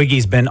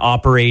 Twiggy's been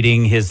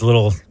operating his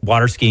little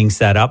water skiing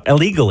setup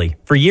illegally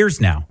for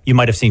years now. You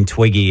might have seen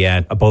Twiggy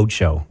at a boat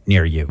show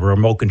near you. A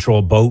remote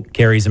control boat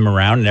carries him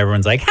around and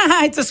everyone's like,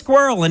 ha, it's a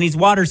squirrel and he's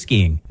water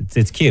skiing.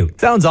 It's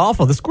cute. Sounds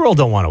awful. The squirrel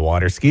don't want to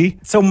water ski.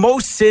 So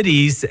most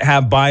cities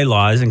have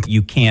bylaws and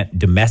you can't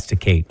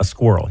domesticate a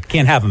squirrel. You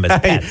can't have them as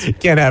pets.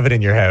 Can't have it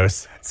in your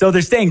house. So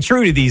they're staying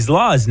true to these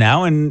laws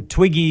now and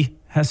Twiggy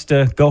has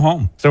to go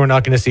home. So we're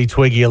not going to see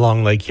Twiggy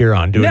along Lake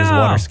Huron doing his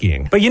water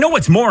skiing. But you know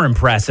what's more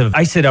impressive?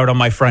 I sit out on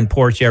my front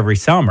porch every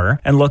summer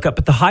and look up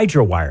at the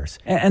hydro wires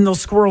and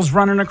those squirrels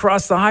running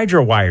across the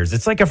hydro wires.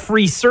 It's like a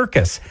free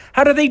circus.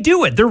 How do they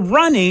do it? They're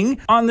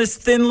running on this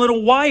thin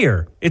little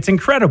wire. It's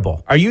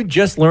incredible. Are you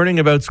just learning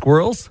about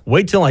squirrels?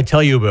 Wait till I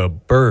tell you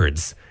about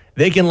birds.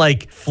 They can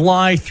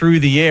fly through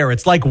the air.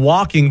 It's like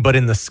walking, but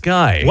in the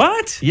sky.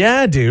 What?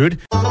 Yeah,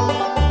 dude.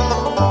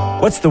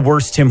 What's the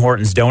worst Tim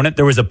Hortons donut?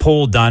 There was a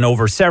poll done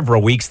over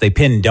several weeks. They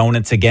pinned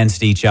donuts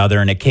against each other,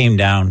 and it came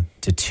down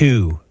to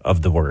two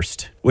of the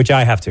worst, which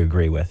I have to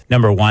agree with.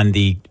 Number one,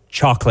 the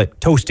chocolate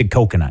toasted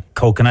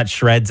coconut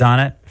shreds on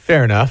it.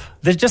 Fair enough.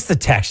 There's just the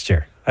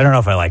texture. I don't know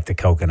if I like the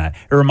coconut.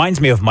 It reminds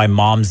me of my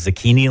mom's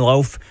zucchini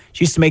loaf.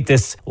 She used to make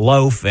this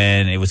loaf,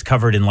 and it was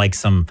covered in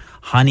some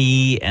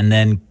honey and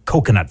then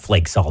coconut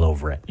flakes all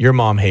over it. Your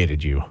mom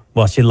hated you.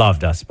 Well, she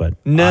loved us, but...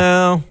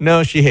 No,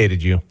 she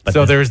hated you.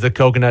 So there's the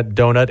coconut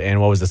donut, and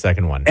what was the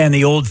second one? And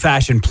the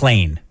old-fashioned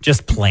plain.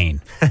 Just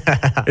plain.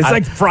 It's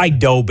like fried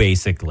dough,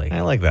 basically.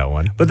 I like that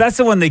one. But that's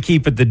the one they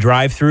keep at the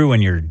drive-thru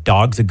when your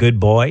dog's a good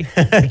boy.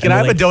 Can I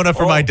have a donut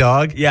for my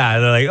dog? Yeah,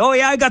 they're like, oh,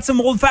 yeah, I got some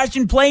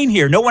old-fashioned plain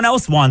here. No one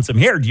else wants them.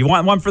 Here, do you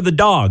want one for the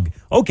dog?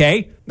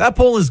 Okay. That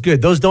poll is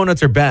good. Those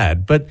donuts are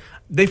bad, but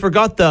they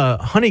forgot the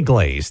honey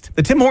glazed.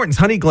 The Tim Hortons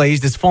honey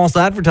glazed is false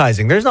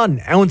advertising. There's not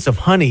an ounce of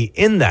honey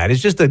in that.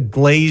 It's just a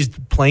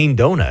glazed plain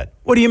donut.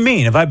 What do you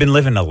mean? Have I been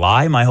living a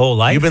lie my whole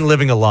life? You've been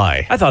living a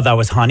lie. I thought that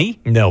was honey.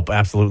 Nope,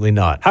 absolutely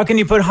not. How can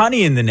you put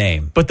honey in the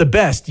name? But the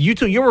best,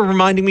 you were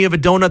reminding me of a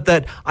donut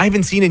that I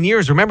haven't seen in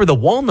years. Remember the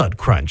Walnut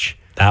Crunch?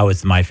 That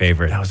was my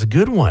favorite. That was a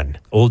good one.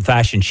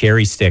 Old-fashioned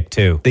cherry stick,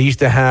 too. They used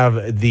to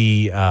have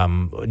the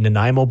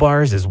Nanaimo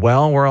bars as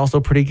well, were also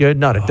pretty good.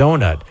 Not a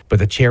donut, but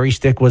the cherry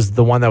stick was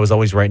the one that was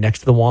always right next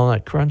to the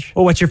Walnut Crunch.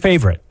 Well, what's your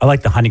favorite? I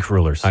like the honey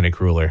crullers. Honey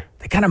cruller.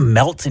 They kind of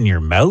melt in your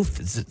mouth.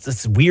 It's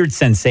this weird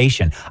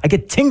sensation. I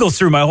get tingles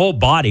through my whole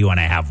body when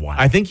I have one.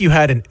 I think you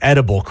had an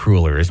edible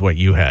cruller is what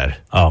you had.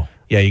 Oh.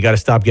 Yeah, you got to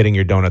stop getting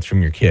your donuts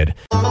from your kid.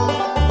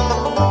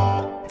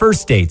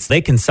 First dates,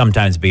 they can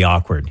sometimes be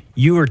awkward.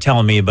 You were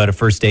telling me about a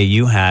first date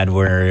you had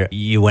where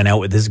you went out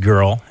with this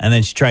girl and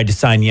then she tried to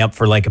sign you up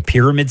for a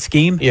pyramid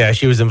scheme. Yeah,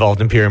 she was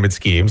involved in pyramid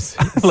schemes.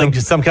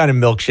 Just some kind of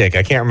milkshake.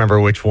 I can't remember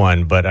which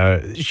one,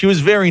 but she was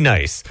very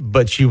nice,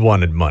 but she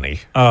wanted money.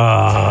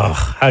 Oh,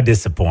 how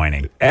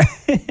disappointing.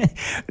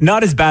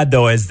 Not as bad,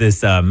 though, as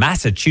this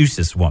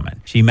Massachusetts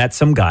woman. She met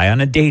some guy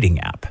on a dating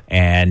app.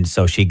 And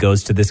so she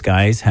goes to this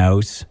guy's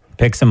house,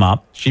 picks him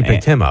up. She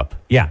picked him up.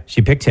 Yeah,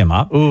 she picked him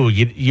up. Ooh,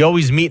 you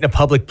always meet in a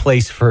public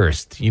place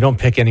first. You don't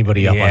pick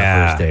anybody up on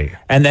a first date.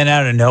 And then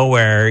out of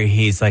nowhere,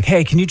 he's like,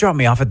 hey, can you drop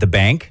me off at the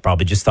bank?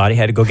 Probably just thought he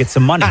had to go get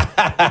some money.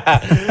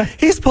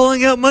 He's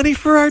pulling out money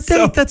for our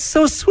date. That's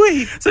so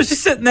sweet. So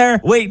she's sitting there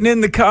waiting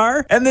in the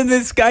car. And then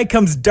this guy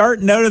comes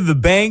darting out of the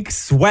bank,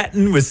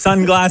 sweating with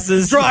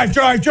sunglasses. Drive.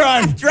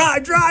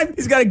 Drive.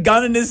 He's got a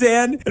gun in his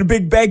hand and a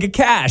big bag of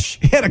cash.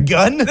 He had a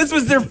gun? This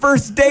was their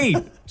first date.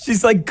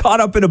 She's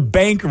caught up in a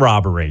bank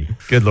robbery.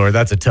 Good Lord,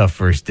 that's a tough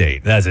first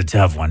date. That's a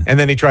tough one. And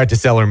then he tried to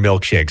sell her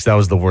milkshakes. That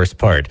was the worst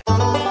part.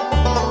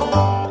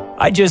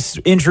 I just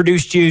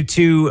introduced you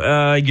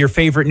to your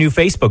favorite new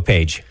Facebook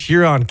page.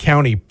 Huron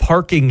County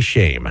Parking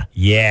Shame.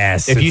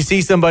 Yes. If you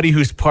see somebody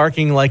who's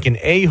parking like an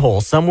a-hole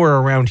somewhere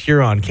around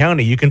Huron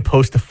County, you can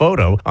post a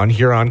photo on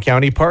Huron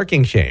County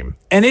Parking Shame.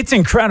 And it's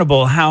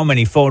incredible how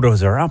many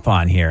photos are up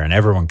on here and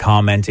everyone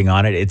commenting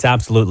on it. It's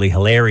absolutely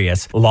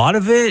hilarious. A lot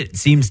of it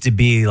seems to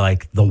be the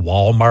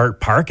Walmart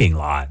parking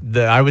lot.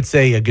 I would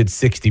say a good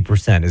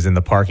 60% is in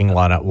the parking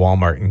lot at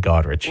Walmart in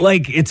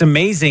Goderich. It's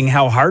amazing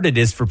how hard it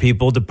is for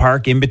people to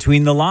park in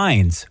between the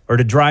lines or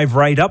to drive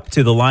right up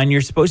to the line you're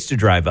supposed to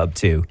drive up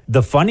to.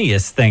 The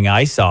funniest thing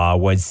I saw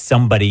was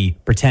somebody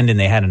pretending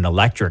they had an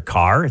electric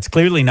car. It's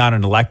clearly not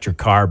an electric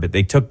car, but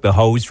they took the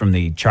hose from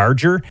the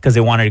charger because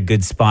they wanted a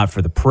good spot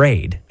for the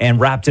parade and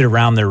wrapped it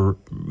around their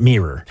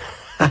mirror.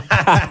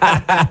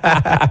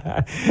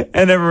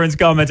 And everyone's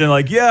commenting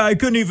yeah, I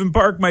couldn't even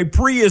park my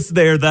Prius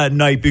there that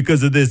night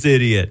because of this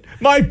idiot.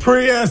 My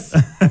Prius!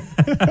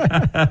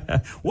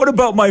 What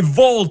about my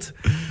Volt?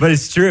 But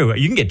it's true.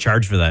 You can get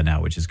charged for that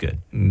now, which is good.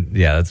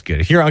 Yeah, that's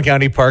good. Huron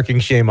County Parking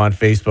Shame on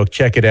Facebook.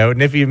 Check it out.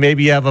 And if you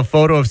maybe have a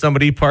photo of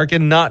somebody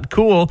parking not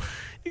cool,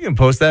 you can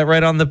post that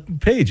right on the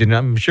page. And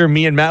I'm sure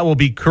me and Matt will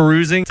be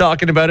carousing,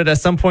 talking about it at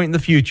some point in the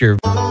future.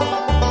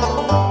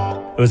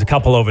 was a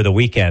couple over the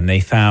weekend. They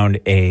found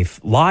a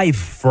live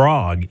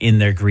frog in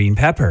their green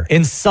pepper.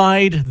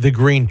 Inside the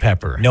green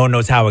pepper. No one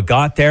knows how it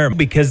got there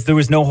because there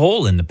was no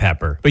hole in the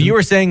pepper. But you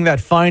were saying that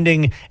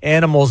finding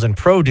animals and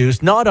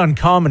produce, not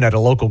uncommon at a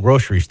local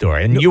grocery store.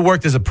 And you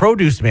worked as a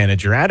produce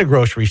manager at a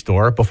grocery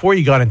store before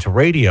you got into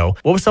radio.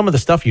 What was some of the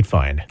stuff you'd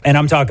find? And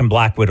I'm talking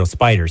black widow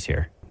spiders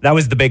here. That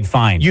was the big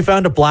find. You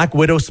found a black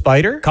widow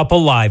spider?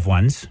 Couple live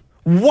ones.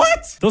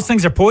 What? Those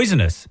things are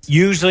poisonous.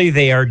 Usually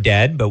they are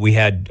dead, but we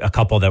had a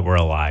couple that were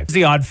alive.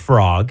 The odd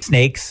frog,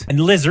 snakes, and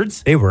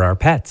lizards. They were our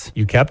pets.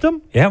 You kept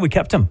them? Yeah, we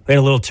kept them. We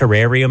had a little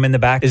terrarium in the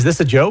back. Is this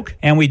a joke?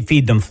 And we'd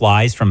feed them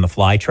flies from the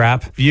fly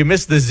trap. If you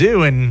miss the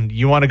zoo and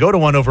you want to go to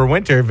one over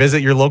winter,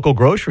 visit your local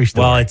grocery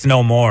store. Well, it's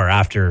no more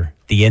after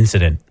the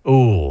incident.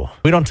 Ooh.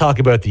 We don't talk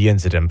about the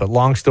incident, but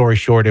long story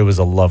short, it was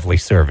a lovely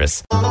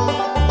service.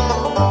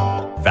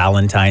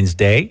 Valentine's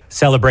Day.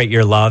 Celebrate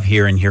your love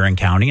here in Huron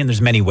County, and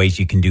there's many ways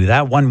you can do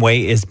that. One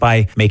way is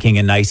by making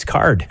a nice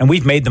card, and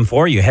we've made them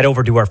for you. Head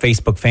over to our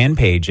Facebook fan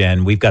page,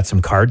 and we've got some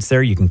cards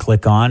there you can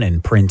click on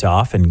and print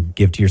off and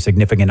give to your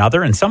significant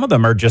other, and some of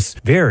them are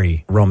just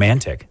very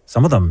romantic.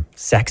 Some of them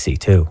sexy,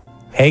 too.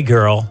 Hey,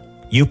 girl,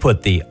 you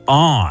put the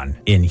on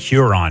in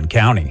Huron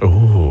County.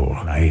 Ooh.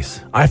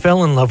 Nice. I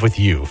fell in love with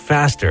you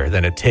faster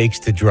than it takes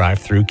to drive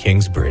through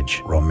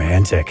Kingsbridge.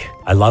 Romantic.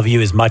 I love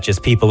you as much as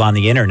people on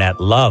the internet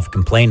love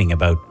complaining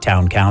about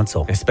town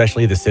council.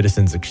 Especially the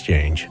Citizens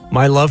Exchange.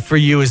 My love for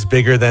you is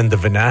bigger than the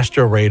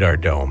Venastra Radar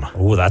Dome.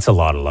 Ooh, that's a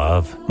lot of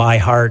love. My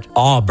heart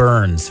all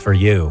burns for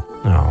you.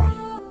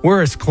 Oh.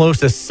 We're as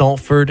close as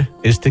Salford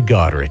is to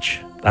Goderich.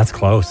 That's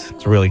close.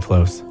 It's really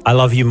close. I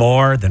love you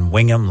more than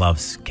Wingham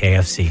loves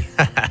KFC.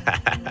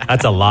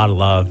 That's a lot of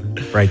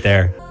love right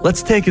there.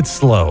 Let's take it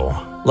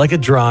slow, like a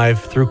drive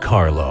through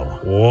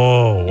Carlow.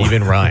 Whoa.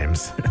 Even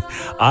rhymes.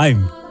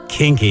 I'm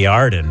Kinky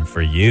Arden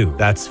for you.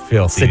 That's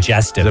filthy.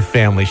 Suggestive. It's a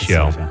family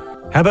show.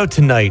 How about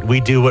tonight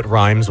we do what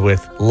rhymes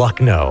with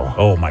Lucknow?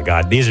 Oh my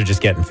God, these are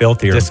just getting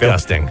filthier.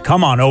 Disgusting.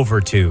 Come on over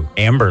to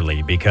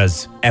Amberley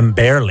because I'm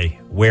barely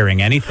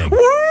wearing anything.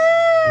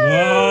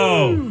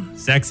 Whoa.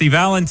 Sexy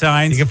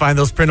Valentine's. You can find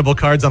those printable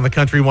cards on the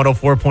Country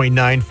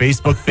 104.9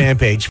 Facebook fan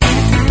page.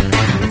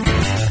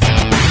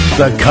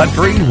 The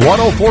Country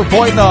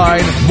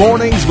 104.9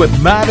 Mornings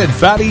with Matt and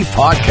Fatty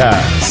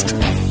podcast.